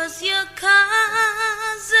she was your cousin.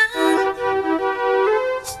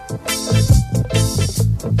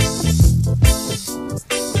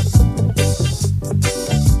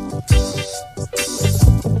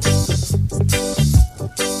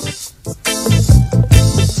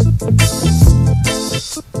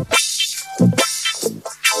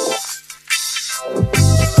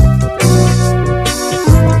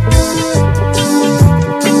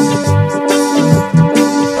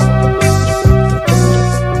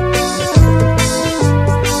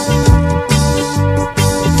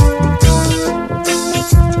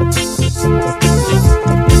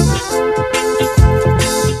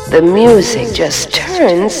 The music just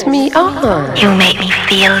turns me on. You make me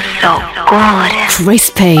feel so good.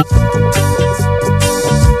 Crispy.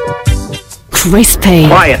 Crispy.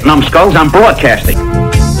 Quiet, numbskulls, I'm broadcasting.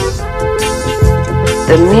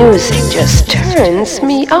 The music just turns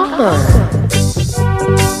me on.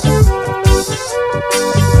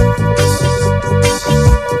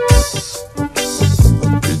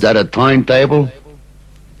 Is that a timetable?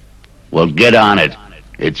 Well, get on it.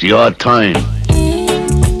 It's your time.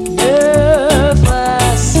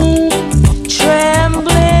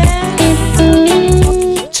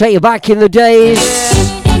 Take you back in the days.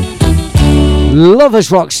 Lovers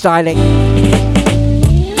Rock styling.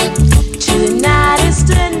 Tonight is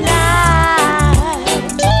the night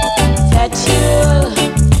that you'll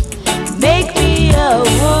make me a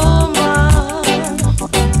woman.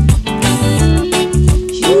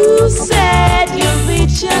 You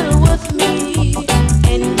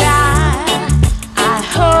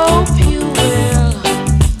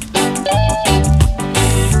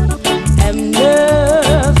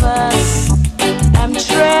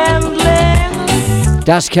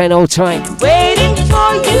That's Ken, old time. Waiting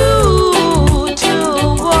for you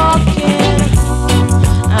to walk in.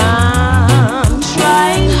 I'm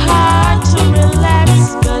trying hard to relax,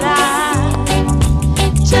 but I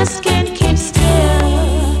just can't keep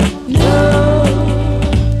still. No.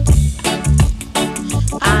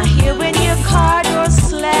 I hear when your car door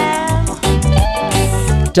slam.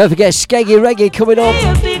 Don't forget Skeggy Reggae coming up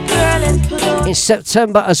in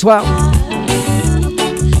September as well.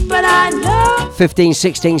 But I know 15,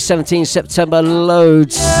 16, 17 September,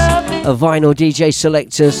 loads of vinyl DJ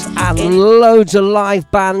selectors and loads of live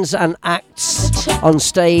bands and acts on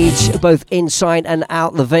stage, both inside and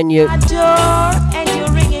out the venue. The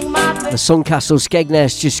Suncastle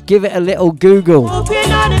Skegness. Just give it a little Google or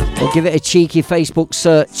give it a cheeky Facebook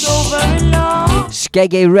search.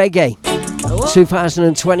 Skeggy Reggae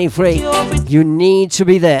 2023. You need to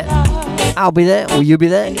be there. I'll be there. Will you be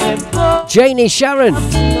there? Janie Sharon,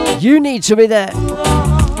 you need to be there.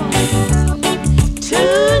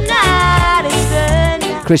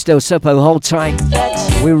 Chris Del Seppo, hold tight.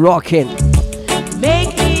 We're rocking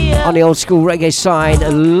on the old school reggae side.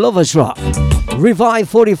 Lovers Rock. Revive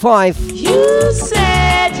 45. you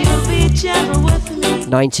said you'll be gentle with me.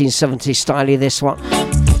 1970 style, this one.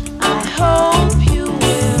 I hope you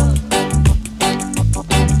will.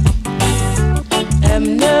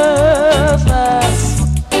 I'm nervous,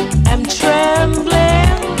 I'm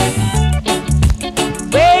trembling,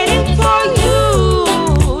 waiting for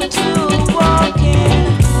you to walk in.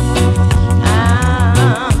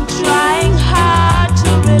 I'm trying hard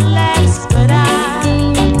to relax, but I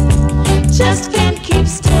just can't keep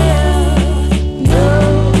still. No.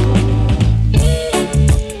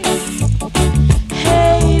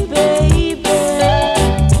 Hey, baby.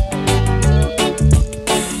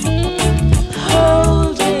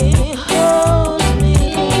 Hold me, hold me.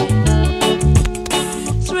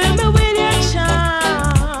 Thrill me with your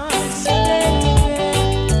charms, baby.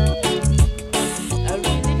 I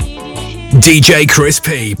really need you here. DJ Chris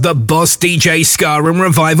P, the Boss DJ Ska and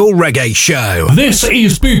Revival Reggae Show. This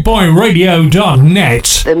is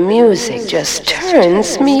BootboyRadio.net. The music just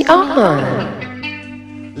turns me on.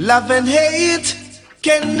 Love and hate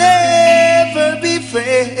can never be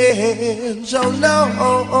friends. Oh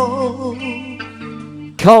no.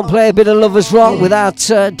 Can't play a bit of Lovers Rock without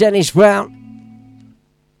Dennis Brown.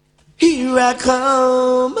 Here I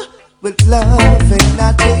come with love and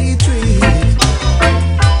not hatred.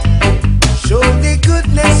 Surely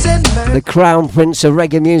goodness and mercy. The Crown Prince of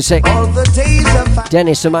reggae music, All the days of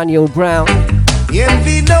Dennis Emmanuel Brown.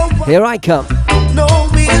 envy, no one, Here I come. no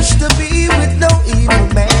wish to be with no evil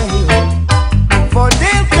man. For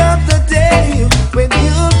there'll come the day when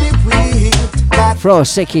you'll be whipped by Throw a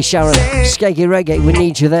sickie, Sharon. Skeggy Reggae, we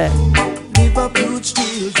need you there. Liverpool's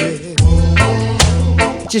children.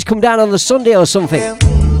 Just come down on the Sunday or something.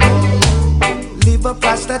 Live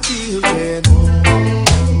past the children.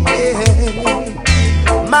 Yeah.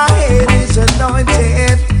 My head is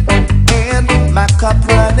anointed and my cup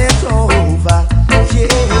runneth over.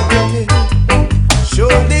 Yeah.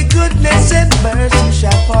 Surely goodness and mercy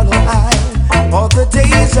shall follow I all the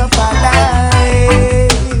days of my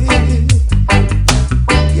life.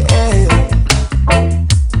 Yeah.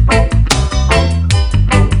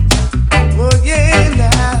 Oh yeah,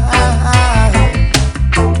 now.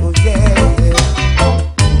 Oh yeah.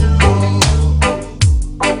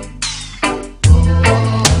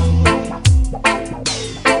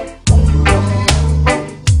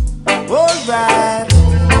 All right.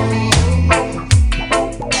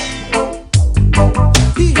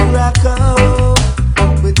 Here I come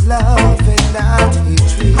with love and not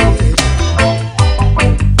hatred.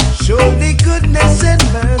 Surely goodness and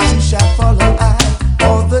mercy shall follow I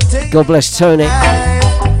all the days. God bless Tony.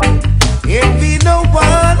 Envy no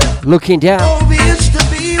one, Looking down. no wish to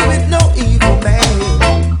be with no evil man.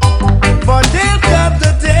 For there'll come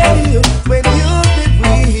the day when you'll be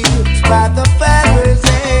whipped by the Pharaoh's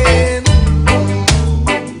hand.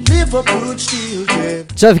 Liverpool children.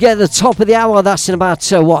 Don't forget the top of the hour, that's in about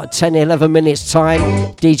 10, 11 minutes time.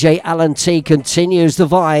 DJ Alan T continues the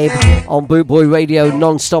vibe on Bootboy Radio,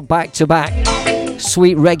 non-stop back to back.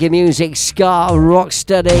 Sweet reggae music, ska,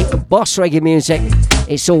 rocksteady, boss reggae music.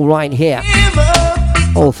 It's all right here,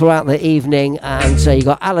 all throughout the evening. And you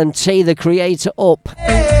got Alan T, the creator, up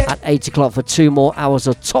at 8 o'clock for 2 more hours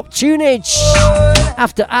of top tunage.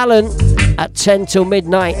 After Alan, at 10 till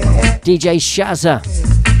midnight, DJ Shazza.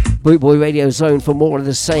 Bootboy Radio Zone for more of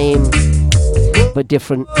the same, but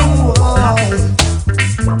different.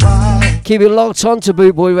 Keep it locked on to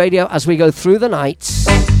Bootboy Radio as we go through the nights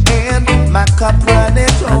And my cup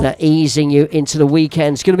runneth over. and easing you into the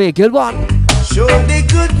weekend. It's going to be a good one. Surely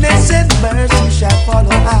goodness and mercy shall follow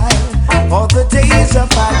I all the days of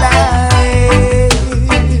my life.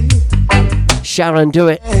 Sharon, do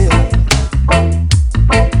it.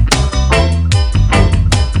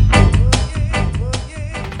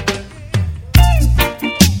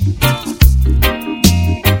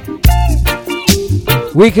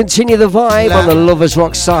 We continue the vibe on the Lovers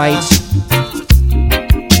Rock side.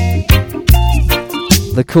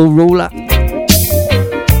 The Cool Ruler.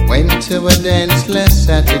 Went to a dance last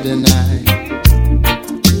Saturday night.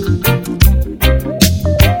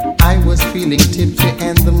 I was feeling tipsy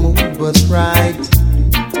and the mood was right.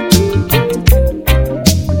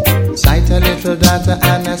 Sight a little daughter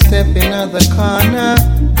and I step in the corner.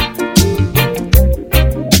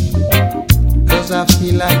 Cause I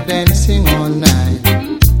feel like dancing all night.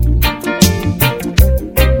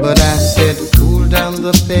 But I said, cool down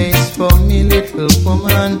the pace for me, little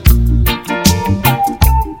woman.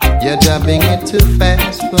 You're dubbing it too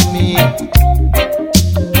fast for me.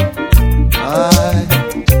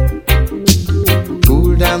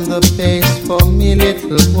 Cool down the pace for me,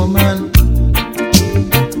 little woman.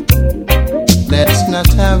 That's not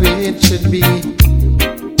how it should be.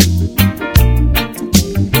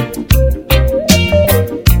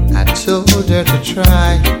 I told her to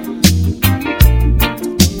try.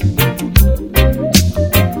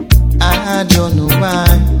 I don't know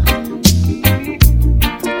why.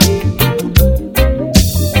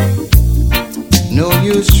 No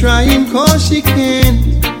use trying cause she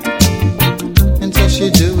can't. And so she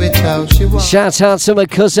do it how she wants. Shout out to my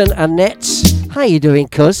cousin Annette. How you doing,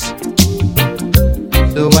 cuz?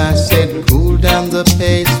 So I said cool down the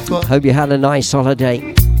pace for. Hope you had a nice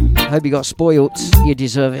holiday. Hope you got spoiled. You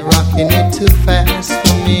deserve it. Rocking it too fast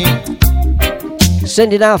for me.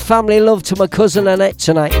 Sending our family love to my cousin Annette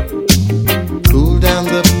tonight. Cool down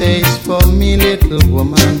the pace for me, little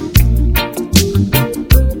woman.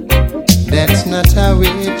 That's not how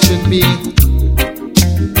it should be.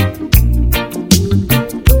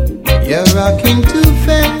 You're rocking too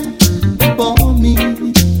fast for me.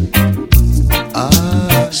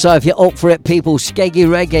 So if you're up for it, people, Skeggy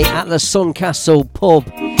Reggae at the Suncastle Pub,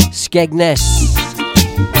 Skegness.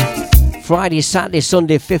 Friday, Saturday,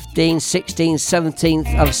 Sunday, 15th, 16th,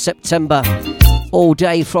 17th of September. All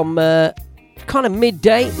day from kind of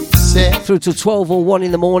midday through to 12 or 1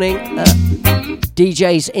 in the morning.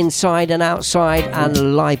 DJs inside and outside and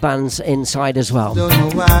live bands inside as well.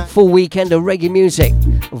 Full weekend of reggae music.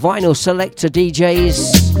 Vinyl selector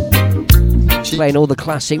DJs playing all the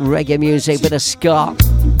classic reggae music. Bit of ska,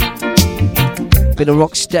 bit of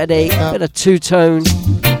rock steady, bit of two-tone.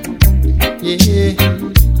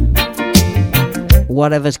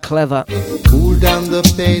 Whatever's clever. Cool down the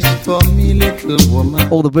pace for me, little woman.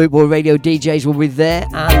 All the Bootboy Radio DJs will be there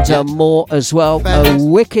and more as well. A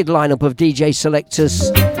wicked lineup of DJ selectors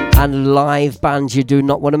and live bands. You do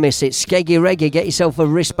not want to miss it. Skeggy Reggae, get yourself a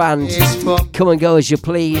wristband. Come and go as you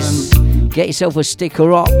please. Get yourself a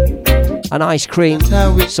sticker up, an ice cream,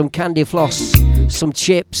 some candy floss, some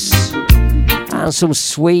chips, and some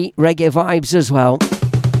sweet reggae vibes as well.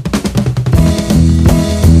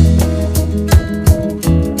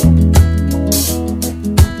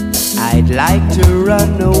 I'd like to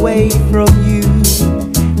run away from you,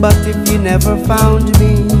 but if you never found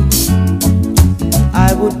me,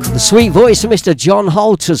 I would cry. The sweet voice of Mr. John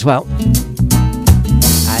Holt as well.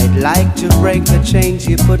 I'd like to break the chains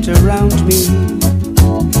you put around me,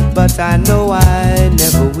 but I know I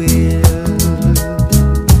never will.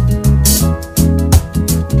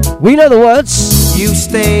 We know the words. You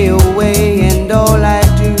stay away and all I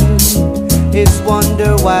do is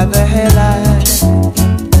wonder why the hell I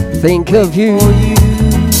think of you.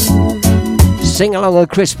 Sing along with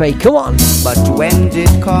Crispy, come on. But when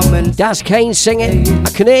did come and Daz Kane sing it, I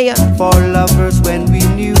can hear you. For lovers when we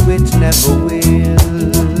knew it never will.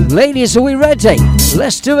 Ladies, are we ready?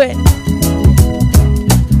 Let's do it.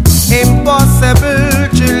 Impossible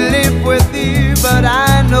to live with you, but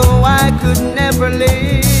I know I could never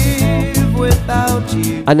live without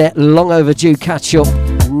you. Annette, long overdue catch up,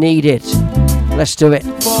 needed. Let's do it.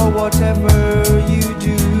 For whatever you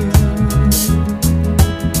do,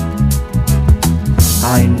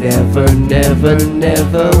 I never, never,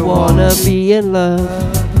 never wanna be in love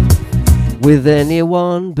with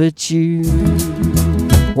anyone but you.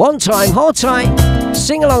 One time, hold tight,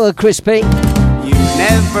 sing along with Crispy. You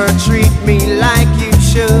never treat me like you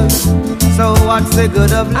should, so what's the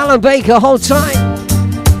good of Alan Baker, hold tight.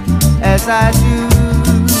 As I do.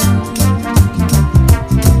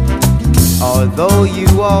 Although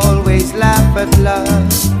you always laugh at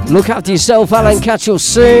love. Look after yourself, Alan. Catch you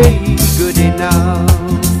soon. Good enough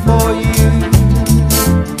for you.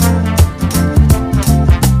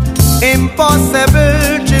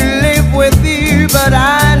 Impossible to live with you, but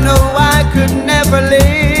I know I could never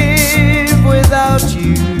live without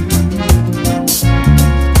you.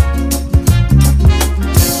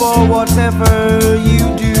 For whatever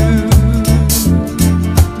you do,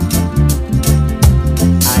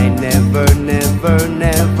 I never, never,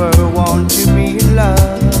 never want to be in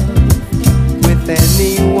love with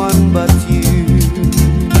anyone but you.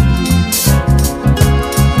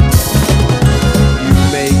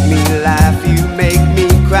 Laugh, you make me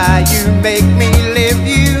cry, you make me live,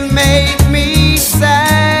 you make me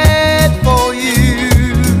sad for you.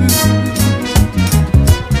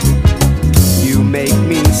 You make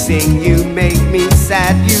me sing, you make me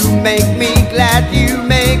sad, you make me glad, you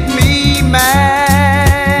make me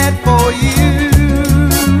mad for you.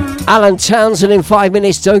 Alan Townsend in 5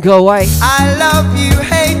 minutes, don't go away. I love you,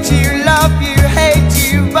 hate you,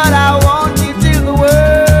 but I want you till the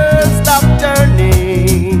world stop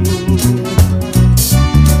turning.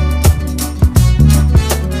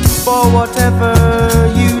 For whatever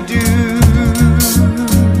you do,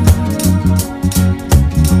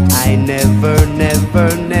 I never,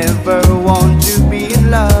 never, never want to be in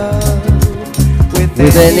love with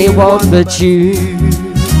anyone but you.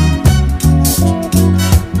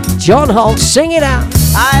 John Holt, sing it out.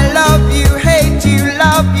 I love you, hate you,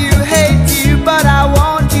 but I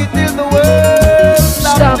want you till the world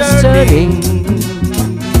stops turning.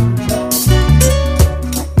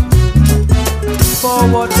 For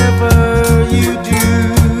whatever you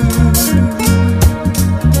do,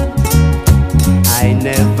 I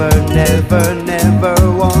never, never, never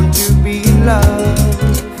want to be in love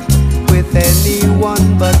with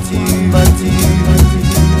anyone but you, but you.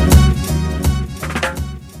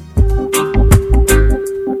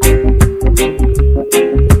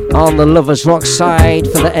 On the Lovers Rock side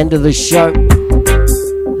for the end of the show.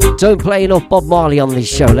 Don't play enough Bob Marley on this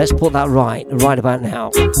show. Let's put that right about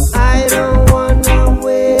now. I don't wanna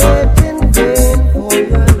wait in vain for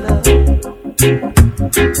your love.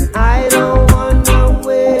 I don't wanna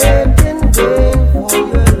wait in vain for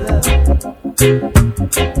your love.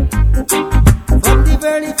 From the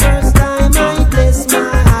very first time I place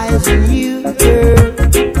my eyes on you, girl,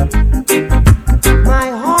 my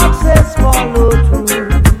heart says follow through.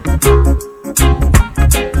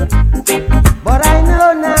 But I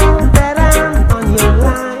know now that I'm on your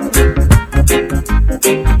line.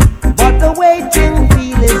 But the waiting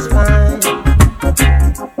feel is fine.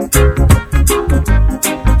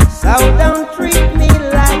 So don't treat me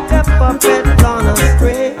like a puppet on a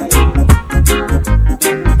string.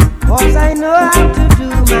 'Cause I know how to do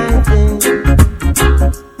my thing.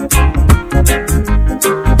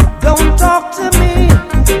 Don't talk to me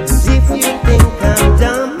as if you think I'm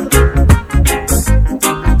dumb.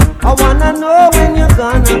 I wanna know when you're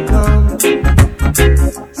gonna come.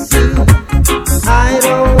 See, I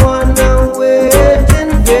don't wanna wait in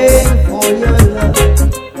vain for your love.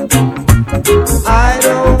 I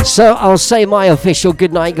don't. So I'll say my official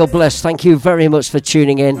good night, God bless. Thank you very much for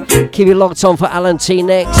tuning in. Keep it locked on for Alan T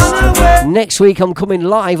next. Next week I'm coming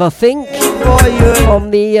live, I think,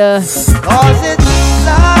 from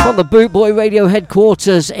the Boot Boy Radio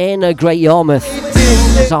headquarters in Great Yarmouth.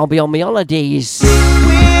 So I'll be on my holidays.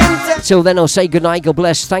 Till then I'll say good night, God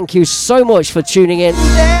bless. Thank you so much for tuning in.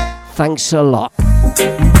 Thanks a lot.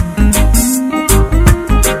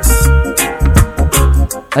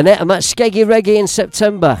 Annette, I'm at Skeggy Reggae in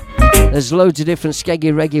September. There's loads of different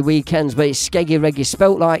Skeggy Reggae weekends, but it's Skeggy Reggae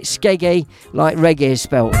spelt like Skeggy, like reggae is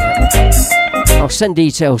spelt. I'll send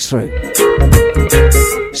details through.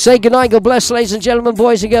 Say good night, God bless, ladies and gentlemen,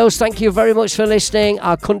 boys and girls. Thank you very much for listening.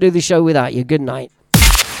 I couldn't do the show without you. Good night.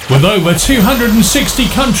 With over 260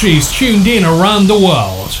 countries tuned in around the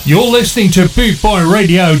world, you're listening to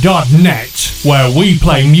bootboyradio.net, where we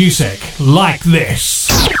play music like this.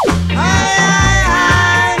 I